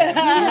day today.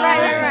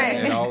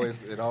 right.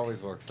 It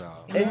always works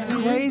out. It's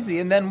crazy.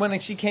 And then when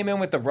she came in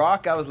with the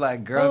rock, I was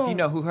like, girl, if you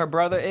know who her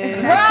brother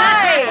is.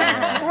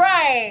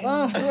 Right.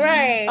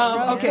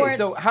 Okay,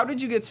 so how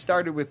did you get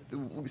started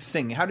with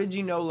singing? How did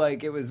you know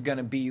like it was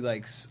gonna be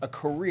like a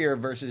career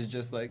versus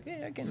just like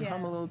I can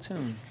hum a little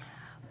tune?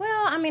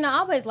 Well, I mean, I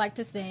always liked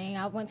to sing.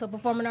 I went to a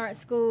performing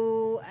arts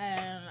school,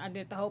 and I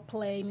did the whole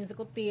play,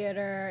 musical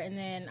theater, and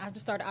then I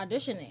just started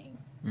auditioning.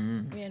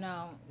 You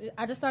know,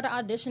 I just started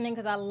auditioning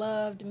because I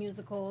loved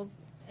musicals,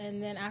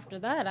 and then after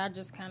that, I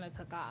just kind of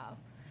took off.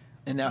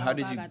 And now, how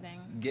did you Gaga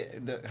thing.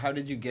 get? How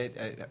did you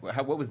get?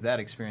 What was that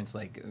experience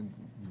like?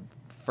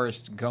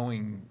 First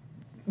going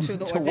To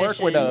the work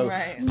with a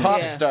auditions.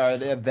 pop star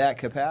of that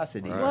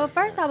capacity. Well,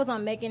 first I was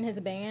on Making His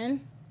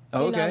Band. You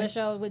know, the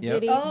show with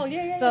Diddy. Oh,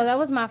 yeah. So that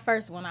was my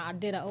first one. I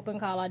did an open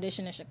call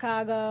audition in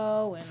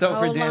Chicago. And So the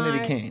for whole Danity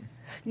line. Kane.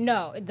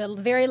 No, the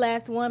very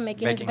last one,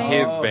 Making His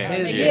Band.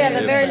 His band.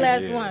 The very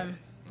last one.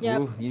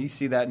 Yep. Ooh, you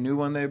see that new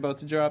one they're about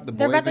to drop? The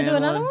They're boy about to band do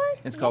another one? one?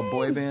 It's called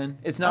Boy Band.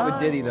 It's not with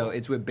Diddy though.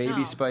 It's with Baby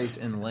Oh. Spice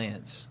and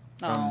Lance.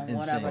 From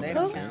whatever. NSYNC. They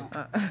don't count.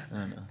 I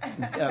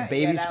don't know.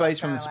 Baby Spice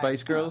from the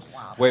Spice Girls.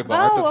 Wait, but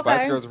aren't the Oh, Spice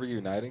okay. Girls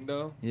reuniting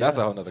though? Yeah. That's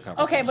a whole nother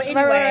conversation. Okay, but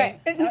anyway,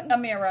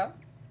 Amira.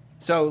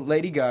 So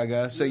Lady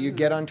Gaga. So you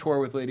get on tour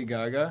with Lady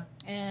Gaga.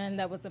 And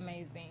that was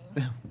amazing.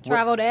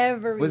 Traveled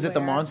everywhere. Was it the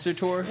Monster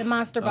Tour? The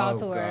Monster Ball Oh,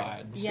 tour.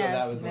 God. So Yes,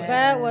 that was like-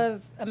 that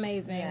was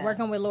amazing. Yeah.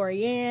 Working with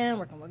Lorianne,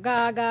 working with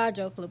Gaga,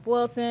 Joe Flip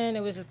Wilson.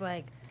 It was just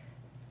like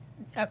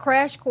a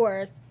crash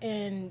course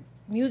in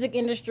music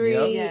industry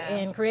Yep. Yeah.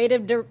 and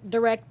creative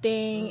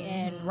directing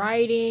and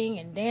writing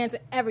and dance,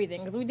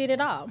 everything, because we did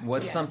it all.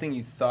 What's something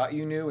you thought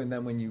you knew, and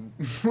then when you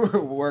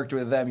worked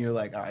with them, you're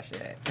like, oh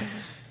shit.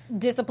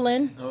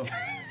 Discipline, Oh,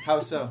 how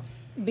so?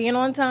 being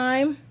on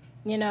time.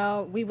 You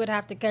know, we would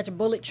have to catch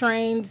bullet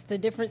trains to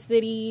different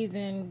cities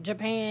in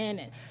Japan,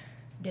 and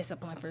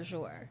discipline for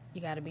sure. You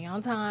got to be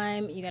on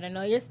time. You got to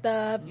know your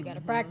stuff. You got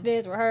to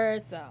practice,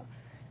 rehearse. So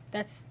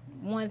that's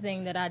one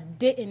thing that I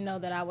didn't know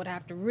that I would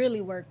have to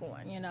really work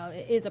on. You know,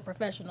 it is a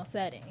professional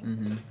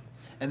setting.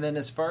 And then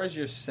as far as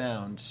your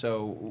sound,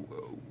 so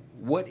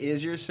what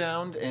is your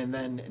sound? And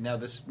then now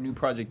this new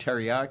project,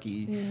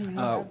 Teriyaki,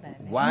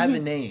 why the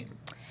name?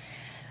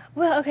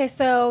 Well, okay,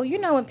 so you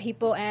know when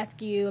people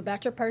ask you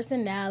about your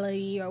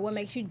personality or what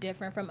makes you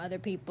different from other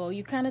people,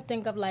 you kind of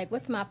think of like,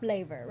 what's my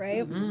flavor,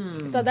 right?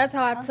 So that's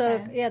how I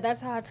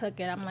took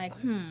it. I'm like,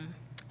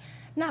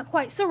 not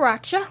quite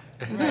sriracha,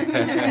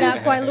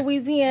 not quite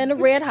Louisiana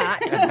red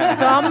hot.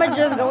 So I'm gonna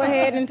just go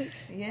ahead and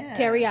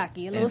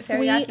teriyaki, a little And sweet,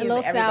 teriyaki a little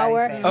is everybody's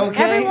sour. favorite.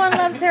 Okay. Everyone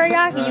loves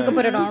teriyaki. You can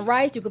put it on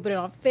rice, you can put it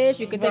on fish,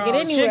 you can take it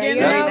anywhere. chicken,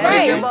 You know? steak,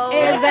 Right? chicken bowl.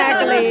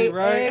 Exactly.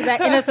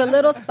 Exactly. And it's a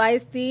little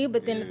spicy,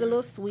 but then it's a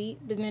little sweet,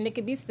 but then it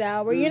could be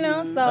sour. You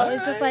know, so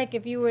it's just like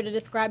if you were to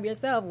describe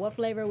yourself, what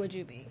flavor would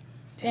you be?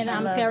 And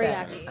I'm love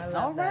teriyaki. that. I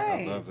love All that.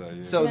 right. Love that,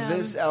 yeah. So Yeah.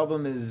 this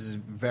album is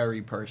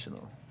very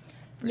personal.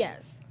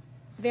 Yes,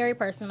 very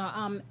personal.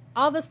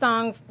 All the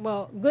songs,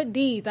 well, Good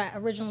Deeds, I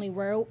originally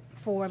wrote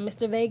for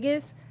Mr.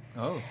 Vegas,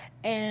 Oh.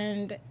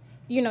 and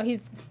you know he's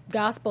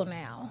gospel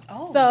now.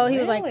 Oh, so he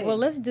was like, really? "Well,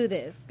 let's do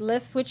this.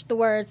 Let's switch the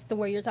words to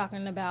where you're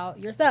talking about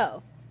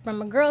yourself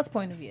from a girl's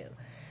point of view."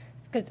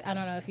 Because I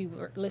don't know if you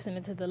were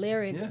listening to the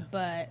lyrics, Yeah.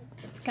 but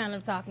it's kind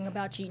of talking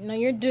about cheating on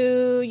your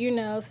dude, you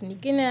know,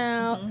 sneaking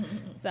out.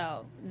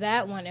 So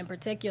that one in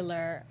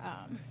particular,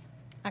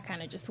 I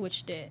kind of just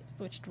switched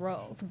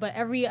roles. But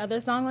every other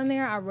song on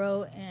there I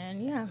wrote,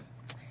 and yeah,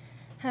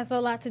 has a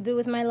lot to do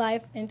with my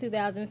life in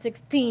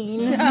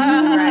 2016.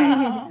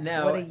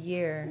 Now, What a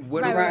year.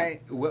 What,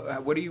 Right.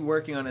 what are you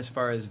working on as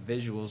far as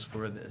visuals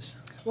for this?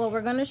 Well,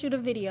 we're going to shoot a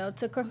video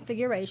to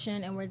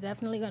Configuration, and we're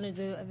definitely going to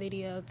do a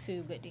video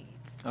to Good Deeds.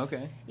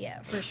 Okay.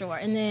 Yeah, for sure.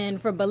 And then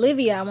for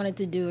Bolivia, I wanted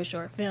to do a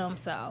short film,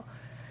 so.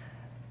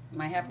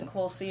 Might have to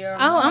call Sierra.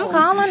 Oh, I'm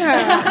calling her.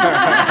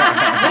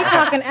 We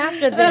talking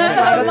after this.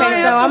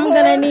 Okay, so I'm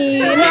gonna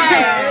need.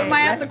 Right. Might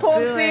have to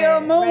call Sierra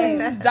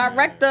Moon,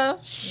 director.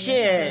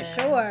 Shit,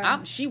 sure.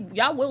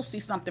 Y'all will see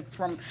something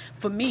from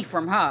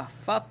her.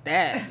 Fuck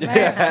that.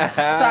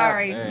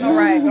 Sorry. All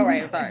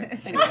right. Sorry.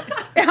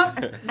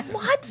 Anyway,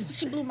 what?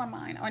 She blew my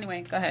mind. Oh,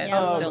 anyway, go ahead.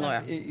 I'm still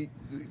there.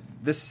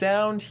 The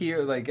sound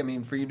here, like, I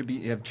mean, for you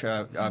to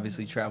have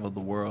obviously traveled the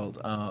world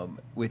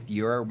with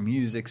your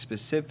music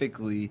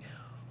specifically.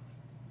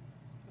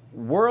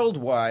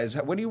 World-wise,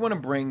 what do you want to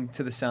bring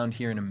to the sound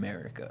here in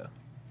America?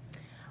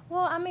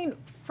 Well, I mean,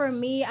 for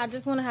me, I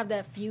just want to have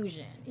that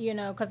fusion,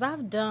 because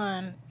I've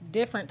done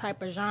different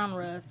type of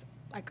genres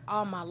like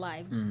all my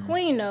life.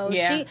 Queen knows.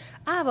 Yeah.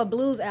 I have a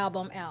blues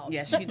album out.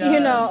 Yes, she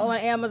does. On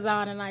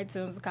Amazon and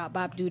iTunes called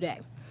Bop Do Day.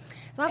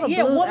 So I have a blues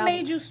what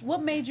album.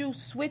 What made you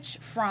switch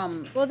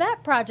from? Well,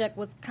 that project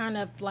was kind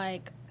of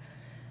like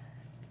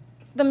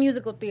the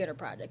musical theater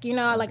project.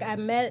 Like I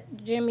met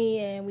Jimmy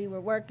and we were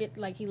working,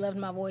 like he loved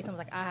my voice. I was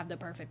like, I have the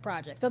perfect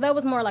project. So that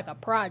was more like a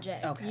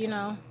project, Okay.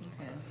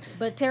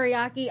 But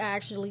Teriyaki, I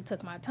actually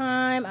took my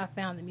time. I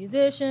found the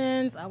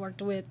musicians. I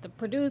worked with the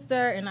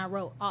producer and I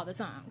wrote all the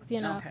songs,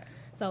 Okay.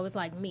 So it's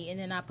like me. And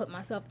then I put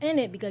myself in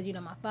it because,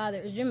 my father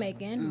is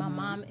Jamaican. My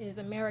mom is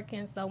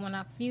American. So when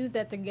I fuse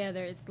that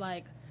together, it's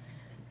like,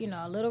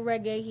 a little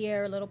reggae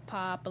here, a little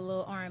pop, a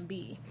little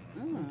R&B.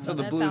 So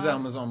the blues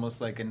album was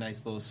almost like a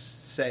nice little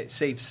safe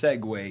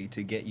segue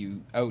to get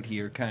you out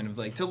here, kind of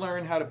like to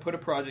learn how to put a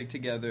project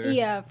together.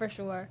 Yeah, for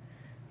sure.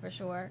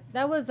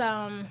 That was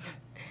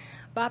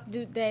Bop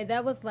Do Day.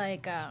 That was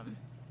like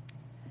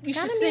you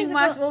should sing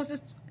what was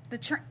this? The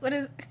train. What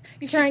is?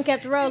 Train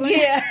kept rolling.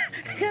 Yeah,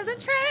 because the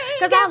train.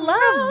 Because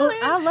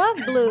I love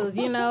blues,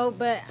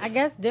 But I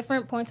guess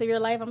different points of your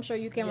life. I'm sure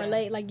you can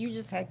relate. Like you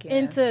just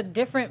into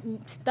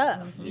different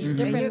stuff,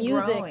 different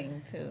music.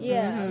 Growing too.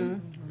 Yeah.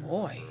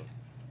 Boy,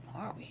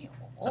 are we?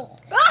 Oh.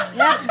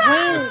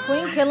 Yeah,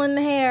 Queen killing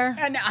the hair.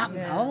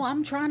 No,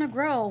 I'm trying to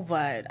grow,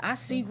 but I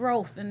see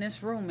growth in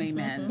this room,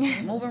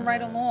 amen. Moving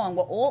right along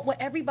with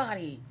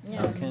everybody.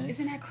 Yeah. Okay.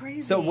 Isn't that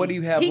crazy? So what do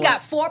you have? He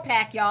got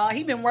 4-pack, y'all.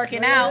 He been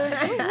working out.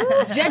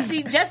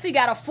 Jesse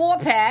got a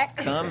 4-pack.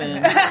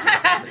 Coming.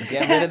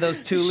 Get rid of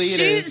those 2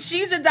 liters.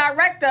 She's a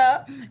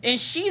director, and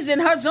she's in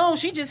her zone.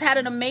 She just had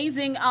an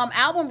amazing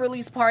album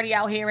release party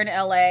out here in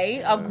LA.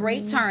 A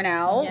great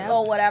turnout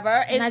or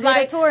whatever. It's and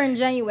I did a tour in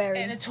January.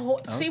 And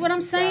see what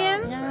I'm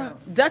saying? Yeah.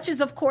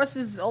 Duchess, of course,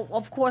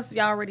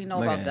 y'all already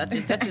know about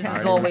Duchess. Duchess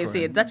is always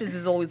here. Duchess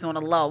is always on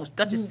the low.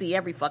 Duchess see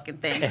every fucking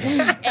thing.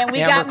 And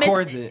we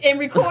records it. And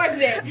we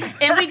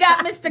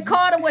got Mr.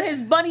 Carter with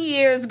his bunny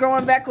ears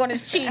growing back on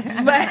his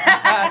cheeks. But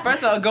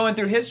first of all, going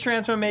through his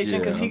transformation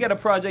because he got a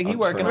project he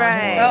working on.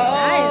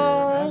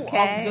 Right.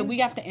 Okay. Did we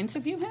have to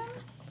interview him?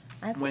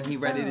 When he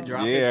ready to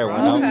drop his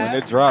project. When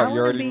it drop, you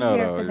already know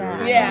though.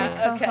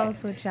 Yeah, okay.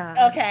 Co-host with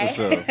y'all. Okay. For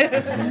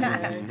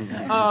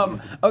sure.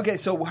 Okay,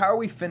 so how are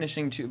we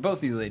finishing both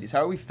of you ladies,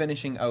 how are we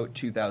finishing out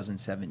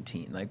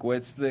 2017? Like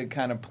what's the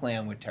kind of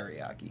plan with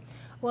Teriyaki?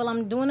 Well,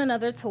 I'm doing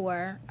another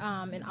tour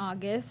in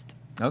August.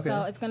 Okay.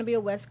 So it's going to be a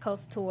West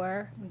Coast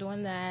tour. I'm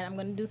doing that. I'm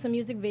going to do some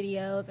music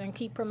videos and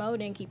keep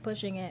promoting, keep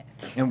pushing it.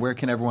 And where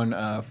can everyone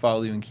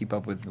follow you and keep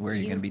up with where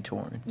you're going to be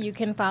touring? You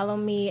can follow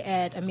me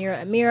at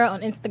Amira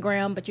on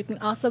Instagram, but you can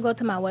also go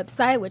to my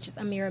website, which is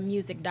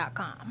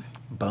amiramusic.com.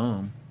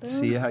 Boom.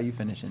 See how you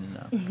finishing it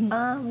up.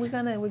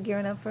 We're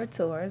gearing up for a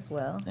tour as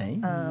well. Hey.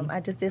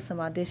 I just did some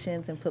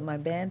auditions and put my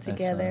band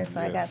together, so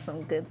I got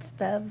some good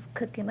stuff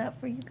cooking up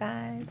for you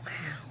guys.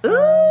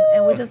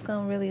 And we're just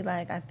gonna really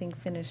I think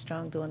finish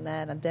strong doing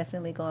that. I'm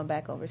definitely going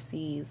back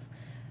overseas,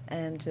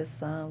 and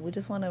just we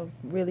just want to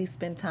really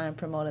spend time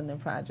promoting the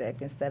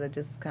project instead of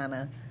just kind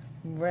of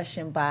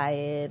rushing by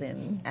it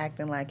and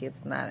acting like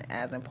it's not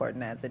as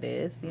important as it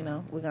is.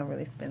 We're gonna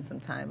really spend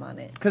some time on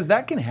it because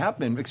that can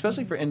happen,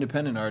 especially for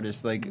independent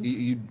artists. Like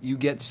you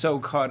get so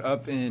caught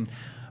up in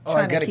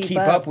I got to keep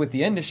up with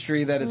the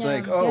industry that it's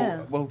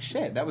well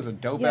shit, that was a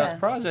dope ass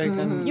project.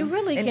 And you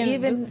really can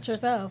even do it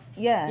yourself.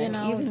 Yeah,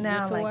 even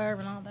now tour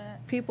and all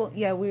that. People,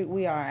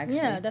 we are actually.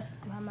 Yeah, that's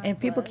and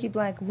people keep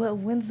well,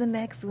 when's the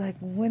next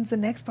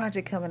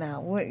project coming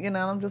out?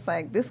 I'm just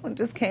like, this one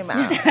just came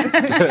out. You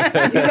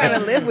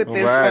gotta live with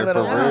this for a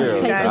little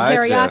while. Taste the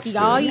teriyaki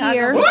all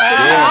year. Okay,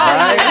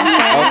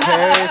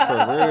 for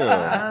real.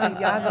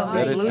 Y'all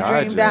gonna be blue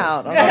dreamed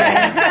out,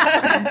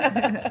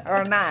 okay?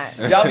 Or not?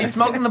 Y'all be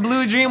smoking the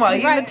blue dream while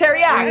eating the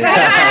teriyaki.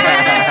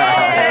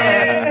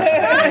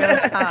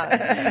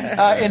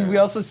 And we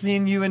also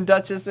seen you and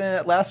Duchess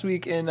last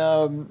week in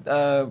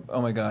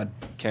oh my god,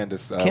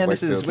 Candace's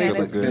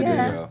Candace, good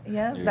yeah,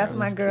 video. that's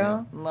my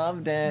girl.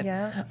 Loved it.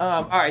 Yeah.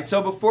 All right,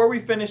 so before we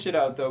finish it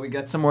out, though, we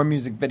got some more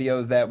music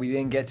videos that we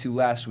didn't get to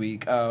last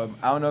week. I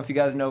don't know if you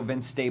guys know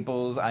Vince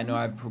Staples. I know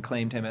I've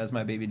proclaimed him as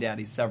my baby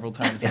daddy several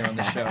times here on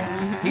the show.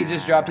 He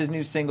just dropped his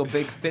new single,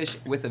 Big Fish,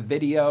 with a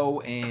video,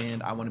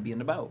 and I want to be in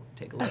the boat.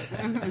 Take a look.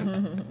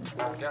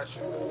 Got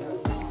you.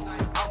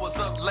 I was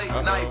up late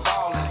night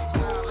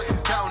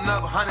balling, counting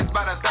up hundreds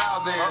by the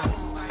thousand.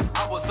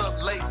 I was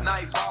up late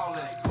night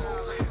balling,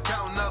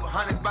 counting up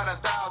hundreds by the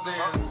thousand.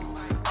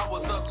 I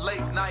was up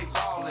late night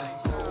balling,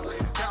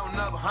 counting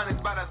up hundreds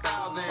by the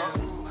thousand.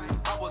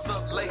 I was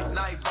up late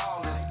night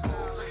balling,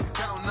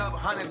 counting up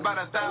hundreds by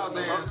the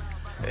thousand.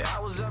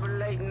 I was up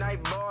late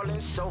night balling,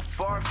 so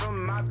far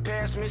from my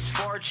past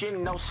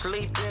misfortune. No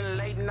sleeping,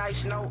 late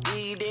nights, no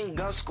eating,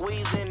 gun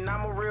squeezing.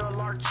 I'm a real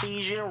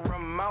artesian,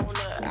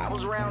 Ramona. I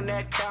was round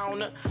that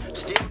counter,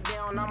 still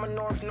down. I'm a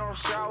North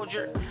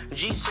soldier.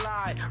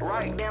 G-slide,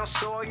 right down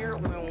Sawyer.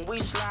 When we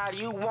slide,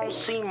 you won't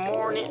see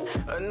morning.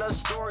 Another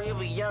story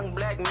of a young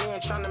black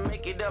man trying to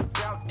make it up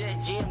out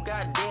that gym.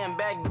 Goddamn,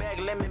 back,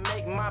 let me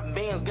make my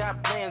bands.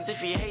 Got plans.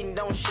 If you hating,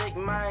 don't shake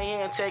my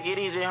hand. Take it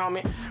easy,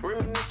 homie.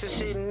 Reminiscing,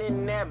 sitting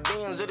in that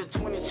Benz of the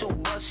 22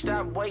 bus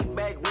stop way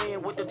back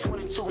when with the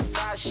 22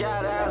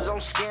 5-shot eyes on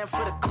scan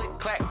for the click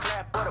clack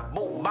clap or the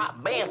boop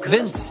bop bam.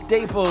 Vince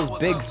Staples,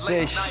 Big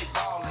Fish.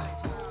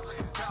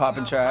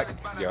 Poppin' track.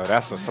 Yo,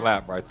 that's a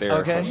slap right there.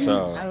 Okay. For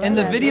sure. And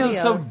the video's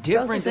so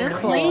different so and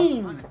simple.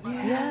 clean.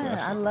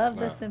 Yeah, I love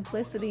the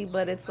simplicity,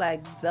 but it's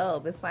like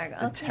dope. It's like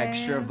The okay.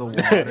 texture of the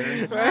water.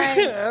 Right.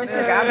 It's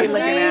just, I'll be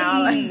looking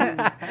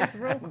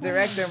out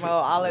director mode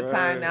all the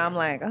time. Now I'm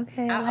like,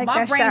 okay, I like my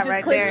that brain shot just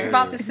right clicked there.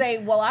 about to say,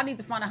 well, I need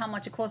to find out how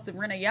much it costs to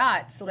rent a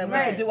yacht so that we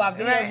can do our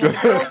videos with the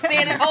girls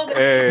standing holding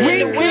with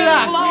the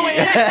wind blowing.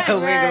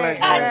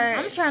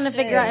 I'm trying to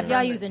figure out if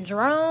y'all using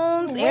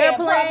drones,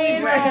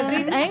 airplanes, because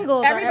these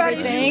angles are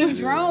Everybody's everything.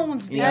 using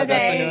drones these Yeah,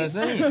 days. that's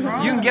the newest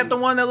thing. You can get the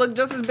one that look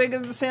just as big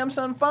as the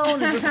Samsung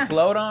phone and just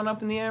float on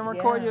up in the air and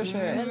record your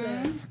shit.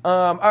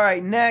 All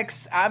right,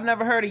 next. I've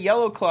never heard of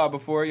Yellow Claw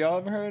before. Y'all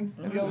ever heard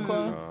of Yellow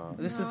Claw?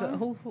 This is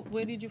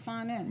where did you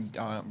find this?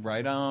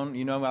 Right on.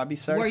 You know, I'd be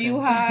searching. Were you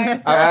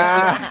high?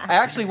 I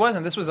actually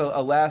wasn't. This was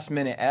a last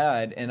minute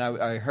ad, and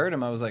I heard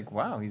him. I was like,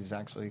 wow, he's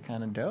actually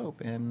kind of dope,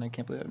 and I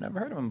can't believe I've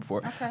never heard of him before.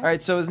 Okay. All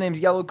right, so his name's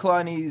Yellow Claw,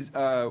 and he's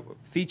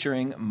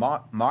featuring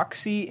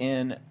Moxie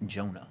and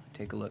Jonah.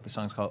 Take a look. The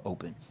song's called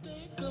Open.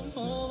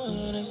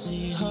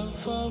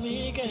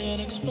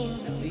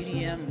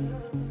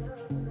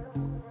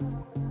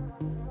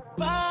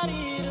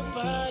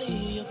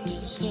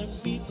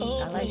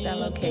 I like that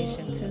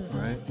location too.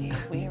 Right. Yeah,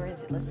 where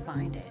is it? Let's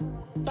find it.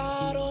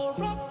 Bottle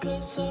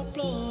rockets are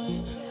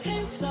blowing,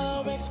 heads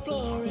are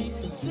exploring.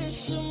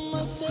 Position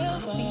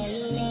myself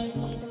high.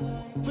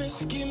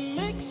 Whiskey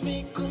makes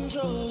me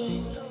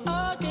controlling.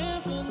 I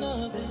give for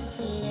nothing.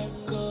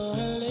 Let go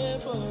and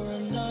live for a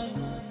night.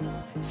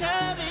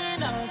 Tell me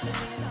nothing.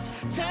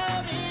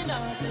 Tell me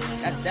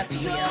nothing. That's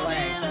definitely Show LA.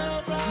 me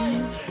love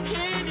right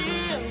in the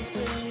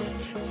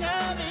open.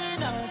 Tell me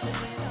nothing.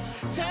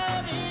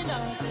 Tell me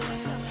nothing.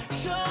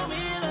 Show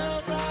me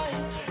love right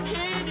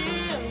in the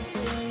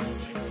open.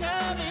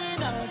 Tell me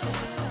nothing.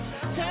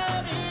 Tell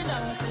me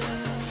nothing.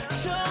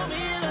 Show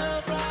me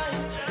love right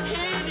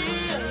in the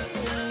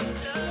open.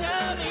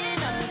 Tell me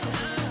nothing.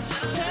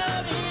 Tell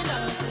me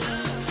nothing.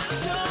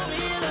 Show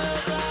me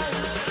love right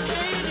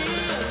in the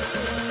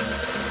open.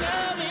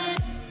 Tell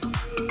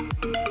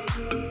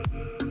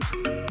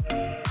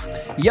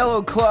me.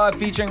 Yellow Claw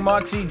featuring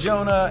Moxie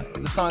Jonah.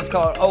 The song's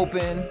called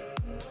Open.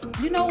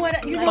 You know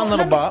what? Fun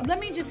little bop. Let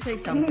me just say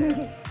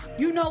something.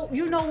 You know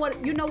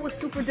what's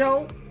super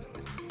dope?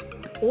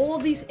 All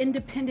these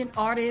independent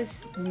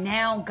artists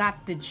now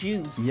got the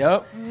juice.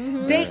 Yep.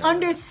 They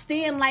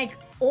understand, like,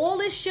 all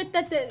this shit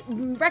that the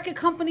record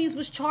companies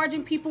was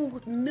charging people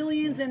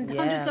millions and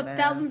hundreds of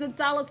thousands of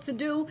dollars to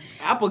do.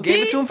 Apple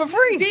gave it to them for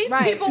free. These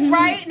people,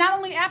 right? Not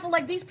only Apple,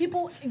 like these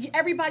people,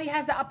 everybody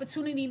has the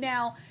opportunity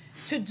now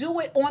to do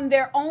it on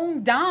their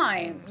own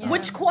dime,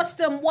 which costs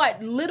them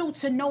what? Little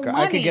to no money.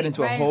 I could get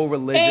into a whole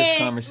religious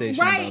conversation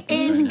about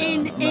this.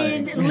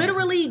 And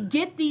literally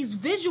get these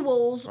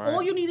visuals. Right.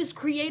 All you need is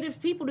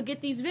creative people to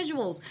get these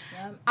visuals.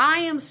 Yep. I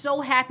am so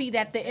happy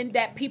that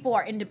that people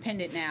are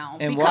independent now.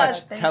 And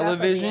because watch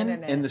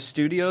television in the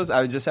studios.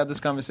 I just had this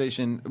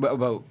conversation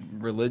about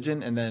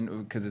religion, and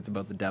then because it's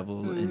about the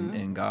devil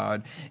and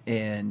God,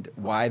 and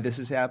why this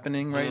is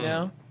happening right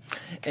now.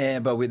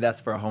 But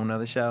that's for a whole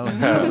nother show,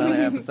 another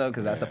episode,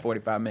 because that's a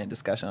 45-minute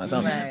discussion on its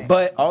own. Right.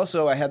 But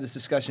also, I had this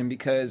discussion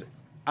because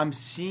I'm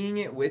seeing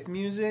it with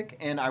music,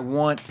 and I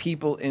want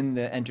people in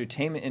the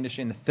entertainment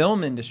industry and the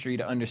film industry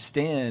to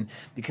understand,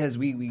 because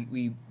we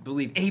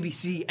believe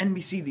ABC,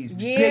 NBC, these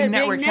big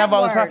networks have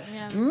all this power.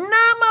 Yeah.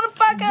 Nah,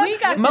 motherfucker. We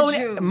got the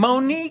juice.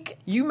 Monique,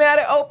 you mad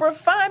at Oprah?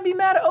 Fine, be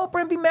mad at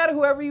Oprah and be mad at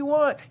whoever you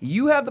want.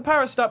 You have the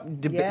power. Stop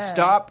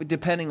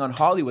depending on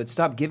Hollywood.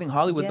 Stop giving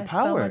Hollywood the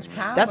power. So much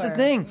power. That's the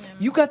thing.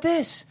 You got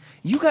this.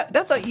 You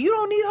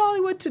don't need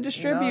Hollywood to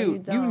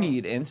distribute. No, you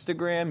need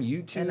Instagram,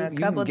 YouTube, and a you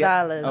couple can get,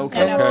 dollars.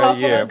 Okay, And a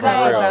couple yeah, of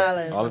dollars.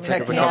 for real. All it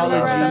takes is a Technology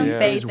couple Some dollars.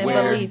 faith is and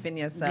where- belief in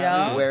yourself.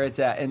 Yeah. where it's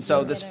at. And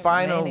so this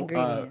final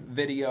ingredient.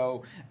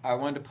 video, I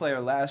wanted to play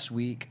her last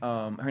week.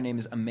 Her name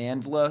is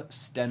Amandla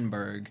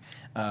Stenberg.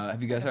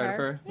 Have you guys heard of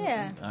her?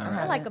 Yeah, All I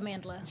right. like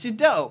Amandla. She's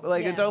dope,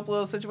 like a Yeah. dope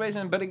little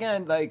situation. But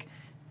again, like,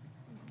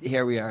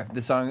 here we are.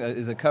 The song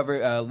is a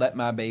cover, Let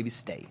My Baby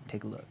Stay.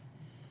 Take a look.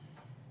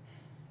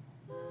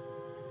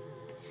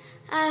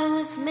 I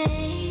was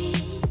made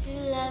to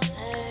love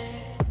her.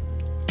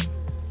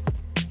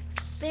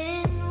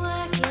 Been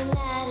working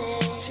at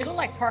it. She look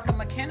like Parker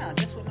McKenna,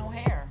 just with no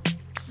hair.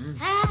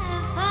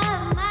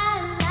 Half of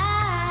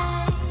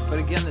my life. But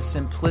again, the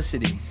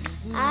simplicity.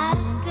 I've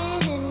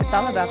been in It's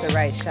all about the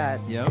right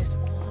shots. Yep.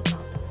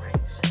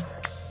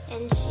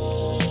 and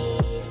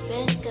she's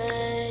been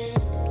good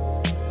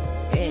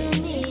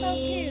to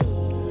me.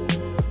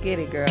 Get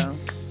it, girl.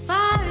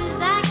 Far as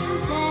I can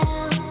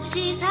tell,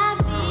 she's happy.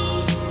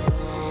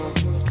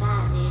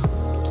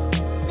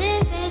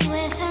 Living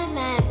with her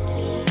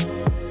Mackie.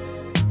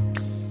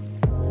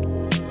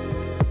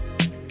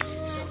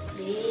 So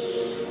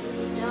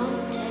please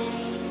don't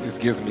take. This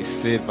gives me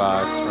Sid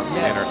vibes from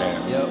the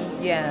internet. Yep.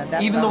 Yeah,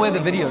 that's Even the way the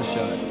video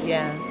shot.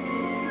 Yeah.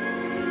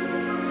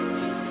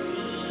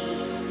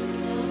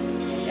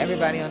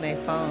 Everybody on their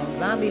phone.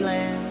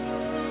 Zombieland.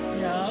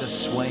 Yeah.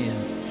 Just swaying.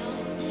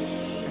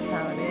 That's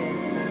how it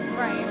is.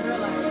 Right, in real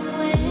life.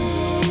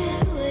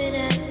 Where would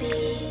I be?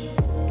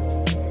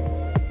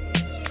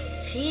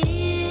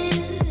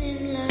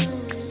 Feeling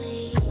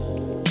lonely.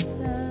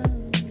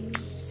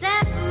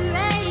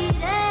 Separated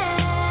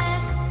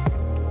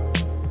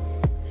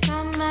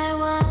from my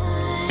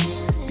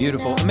one.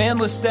 Beautiful.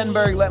 Amandla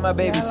Stenberg, Let My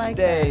Baby Yeah, I like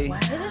Stay.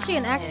 that. Isn't she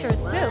an actress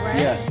too, right?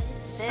 Yeah.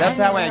 That's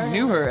how I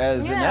knew her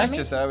as an Yeah,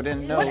 actress. I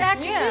didn't know. What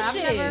actress is I've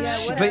she? never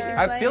heard But of her.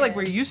 I feel like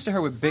we're used to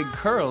her with big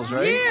curls,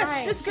 right? Yes,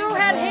 Right. this girl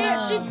had hair.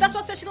 That's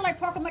why I said she looked like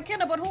Parker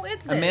McKenna, but who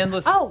is this?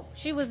 Amandla. Oh,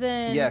 she was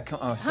in Yeah, say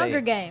Hunger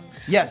it. Games.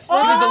 Yes, she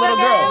was the little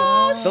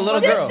girl. The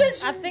little girl.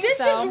 I think This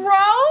so. is Ro?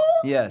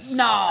 Yes.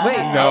 No. Wait.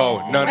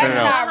 No. That's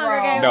not Hunger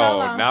Ro. Games.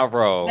 No, not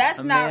Ro.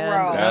 That's not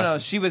Ro. No,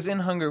 she was in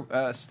Hunger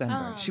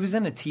Stenberg. She was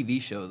in a TV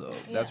show though.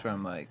 That's where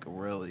I'm like,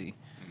 really.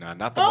 No,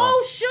 not the Oh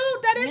one.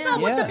 shoot, that is her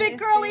with the Yeah. big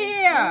curly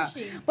hair. Who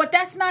is she? But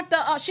that's not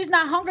the. She's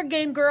not Hunger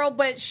Game girl,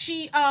 but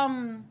she.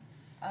 What's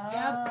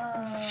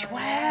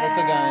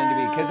the guy to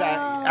be? Because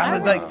I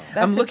was like, That's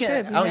I'm a looking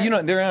trip, at, yeah. you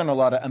know, there aren't a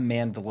lot of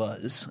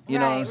Amandlas. You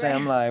know what I'm Right, saying?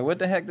 right. I'm like, what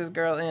the heck this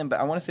girl in? But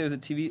I want to say it was a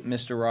TV,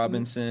 Mr.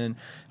 Robinson,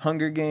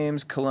 Hunger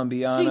Games,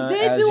 Columbiana. She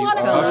did As do You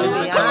Hunger Are. Games.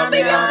 Columbiana.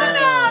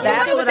 Columbiana! The That's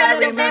one who what was I at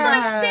the table and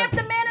remember. stabbed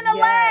the man in the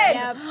leg.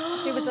 Yep,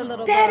 she was a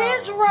little That girl.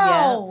 is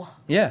Ro.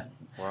 Yeah.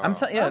 Wow. I'm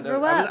telling you,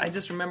 grew up. I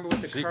just remember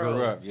with the She curls.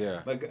 grew up, yeah.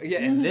 Like, yeah,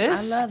 and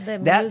this, I love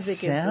that that music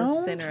is the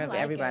sound. center of like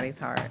it. everybody's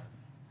heart.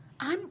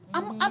 I'm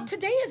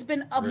today has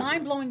been a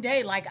mind blowing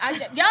day. Like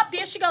yup,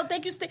 there she go.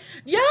 Thank you,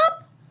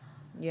 Yup.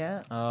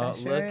 Yeah. Oh, that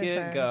sure look is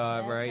at her.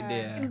 God right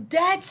there.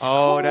 That's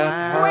Oh,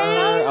 that's her.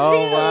 crazy.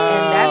 Oh, wow.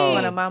 And that's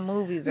one of my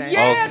movies right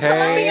Yeah, Okay.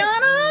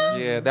 Columbiana.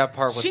 Yeah, that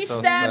part was She so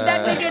stabbed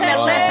that sad. nigga in the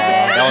Oh,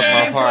 leg. that was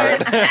my part. It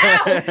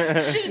was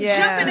out. She Yeah.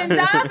 jumping and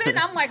diving.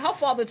 I'm like, her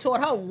father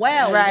taught her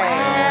well. Right. Oh,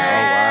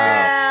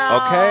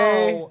 wow.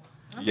 Okay.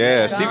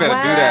 Yeah, she better do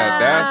that.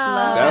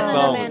 That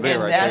song was And there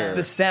And right that's there.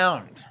 the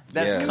sound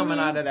that's Yeah. coming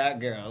out of that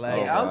girl.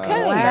 Like, Oh, wow.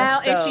 okay.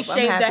 Wow, That's and she dope.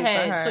 I'm shaved her happy for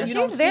head, her. so you She's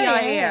don't see very her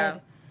ahead.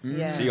 hair.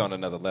 Yeah. She on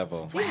another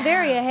level. She's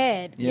very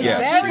ahead. Yeah. Yeah,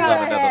 Very she's on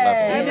another ahead.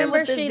 level. Even Remember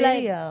with the she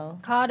video.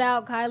 called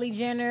out Kylie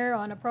Jenner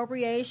on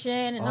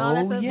appropriation and all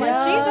that Oh, stuff. yeah. Like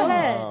she's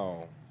ahead.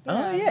 Wow.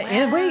 Oh yeah,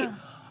 and wait,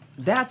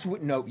 that's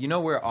what. No, you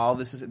know where all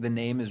this is. The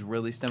name is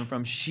really stemmed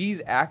from.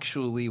 She's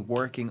actually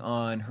working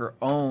on her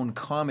own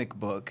comic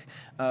book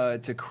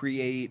to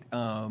create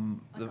a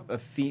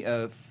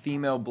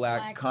female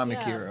black comic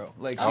yeah. hero.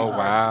 Like, Oh, she's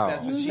wow.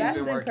 That's what she's That's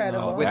been working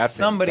incredible. on with That's-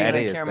 somebody. that And I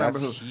is- can't remember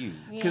who. that's huge.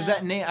 Because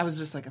that name, I was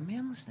just like,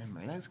 Amandla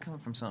Stenberg. That's coming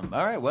from something.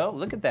 All right, well,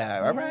 look at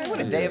that. All right, what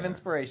a day of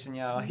inspiration,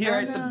 y'all. Here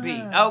at the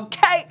beat.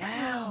 Okay.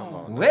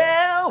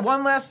 Well,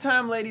 one last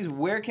time, ladies.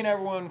 Where can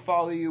everyone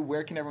follow you?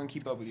 Where can everyone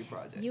keep up with your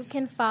projects? You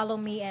can follow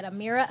me at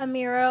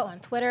Amira on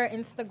Twitter,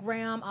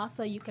 Instagram.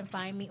 Also, you can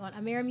find me on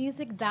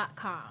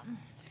amiramusic.com.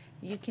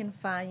 You can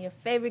find your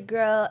favorite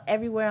girl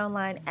everywhere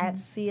online at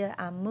Sia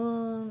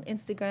Amun,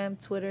 Instagram,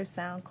 Twitter,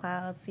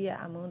 SoundCloud,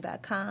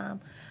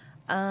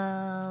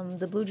 SiaAmun.com.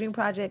 The Blue Dream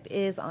Project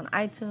is on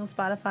iTunes,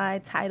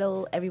 Spotify,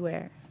 Tidal,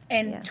 everywhere.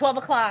 And 12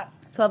 o'clock.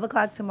 12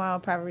 o'clock tomorrow,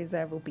 Private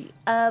Reserve will be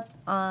up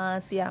on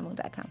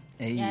SiaAmun.com.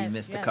 Hey, Yes,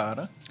 Mr. yes.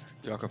 Carter.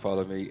 Y'all can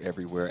follow me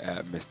everywhere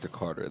at Mr.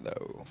 Carter,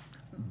 though.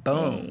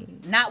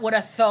 Boom. Not with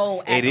a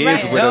throw. It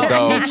is with a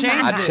though. He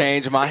changed I it.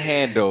 changed my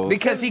handle.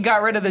 Because he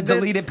got rid of the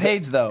deleted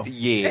page, though.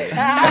 Yeah.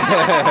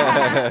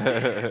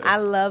 I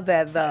love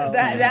that though.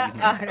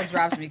 That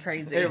drives me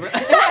crazy.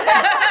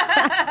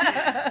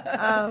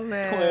 Oh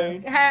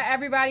man.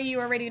 Everybody, you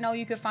already know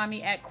you can find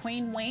me at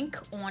Queen Wink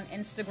on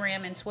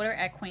Instagram and Twitter,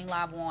 at Queen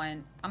Live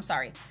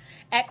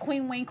at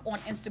Queen Wink on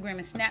Instagram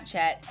and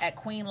Snapchat, at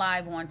Queen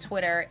Live on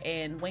Twitter,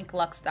 and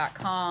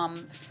winklux.com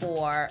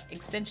for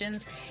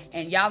extensions.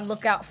 And y'all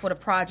look out for the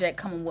project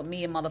coming with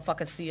me and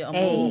motherfucker Sia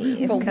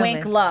Amun for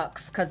Wink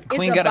Lux, because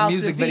Queen it's got about a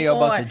music to be video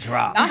on. about to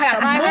drop. I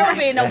got a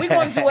movie. No, we're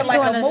going to do it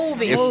like a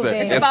movie.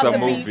 It's about to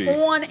be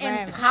on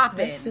and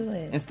popping.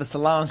 It's the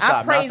salon shop,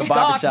 not praise the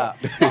barber God shop.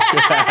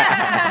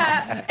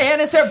 And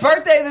it's her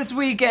birthday this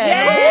weekend.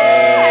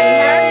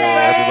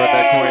 Happy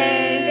birthday,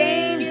 Queen. Thank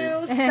you.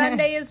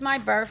 Sunday is my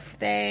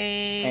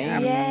birthday.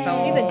 I'm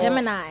so She's a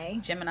Gemini.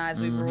 Geminis,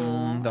 we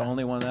rule. The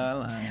only one that I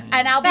like.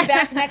 And I'll be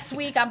back next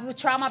week. I'm gonna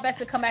try my best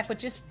to come back, but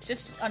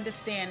just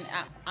understand,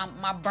 I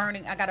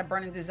got a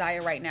burning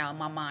desire right now in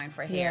my mind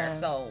for hair. Yeah.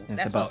 So It's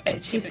that's about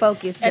what's She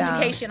focused, y'all.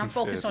 education. I'm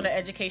focused on the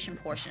education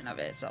portion of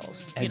it. So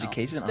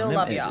Education still on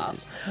love them y'all.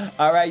 edges.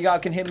 All right, y'all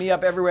can hit me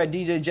up everywhere at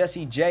DJ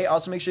Jesse J.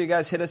 Also, make sure you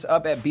guys hit us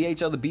up at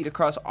BHL The Beat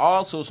across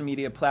all social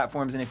media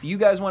platforms. And if you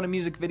guys want a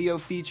music video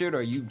featured,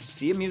 or you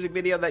see a music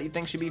video that you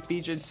think should be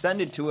featured, send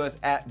it to us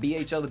at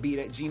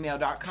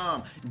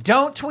bhlthebeat@gmail.com.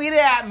 Don't tweet it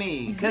at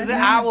me, because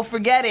I will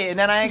forget it, and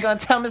then I ain't going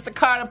to tell Mr.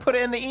 Carter to put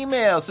it in the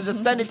email. So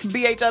just send it to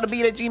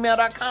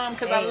bhlthebeat@gmail.com,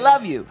 because I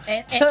love you.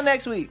 Till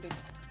next week.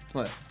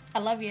 What? I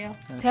love you.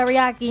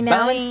 Teriyaki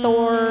now in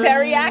stores.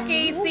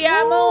 Teriyaki,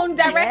 Sia Amun,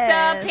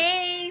 director.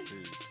 Peace.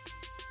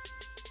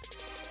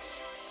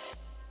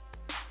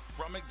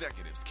 From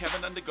executives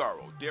Kevin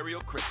Undergaro, Dario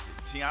Kristen,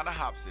 Tiana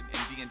Hobson,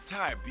 and the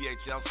entire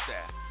BHL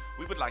staff,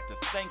 we would like to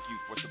thank you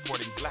for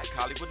supporting Black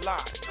Hollywood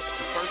Live,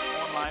 the first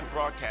online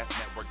broadcast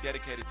network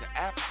dedicated to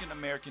African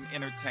American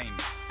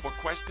entertainment. For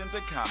questions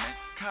and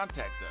comments,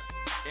 contact us.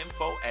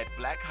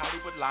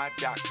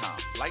 info@blackhollywoodlive.com.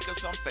 Like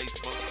us on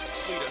Facebook,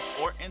 tweet us,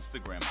 or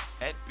Instagram us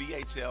at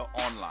BHL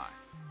Online.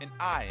 And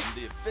I am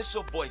the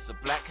official voice of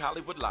Black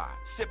Hollywood Live,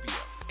 Scipio.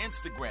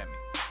 Instagram me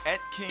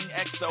at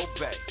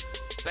KingXOBay.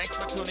 Thanks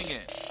for tuning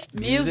in.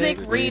 Music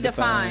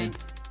redefined.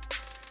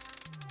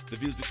 The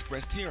views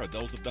expressed here are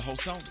those of the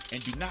host only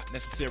and do not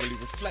necessarily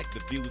reflect the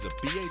views of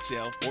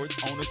BHL or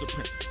its owners or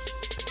principals.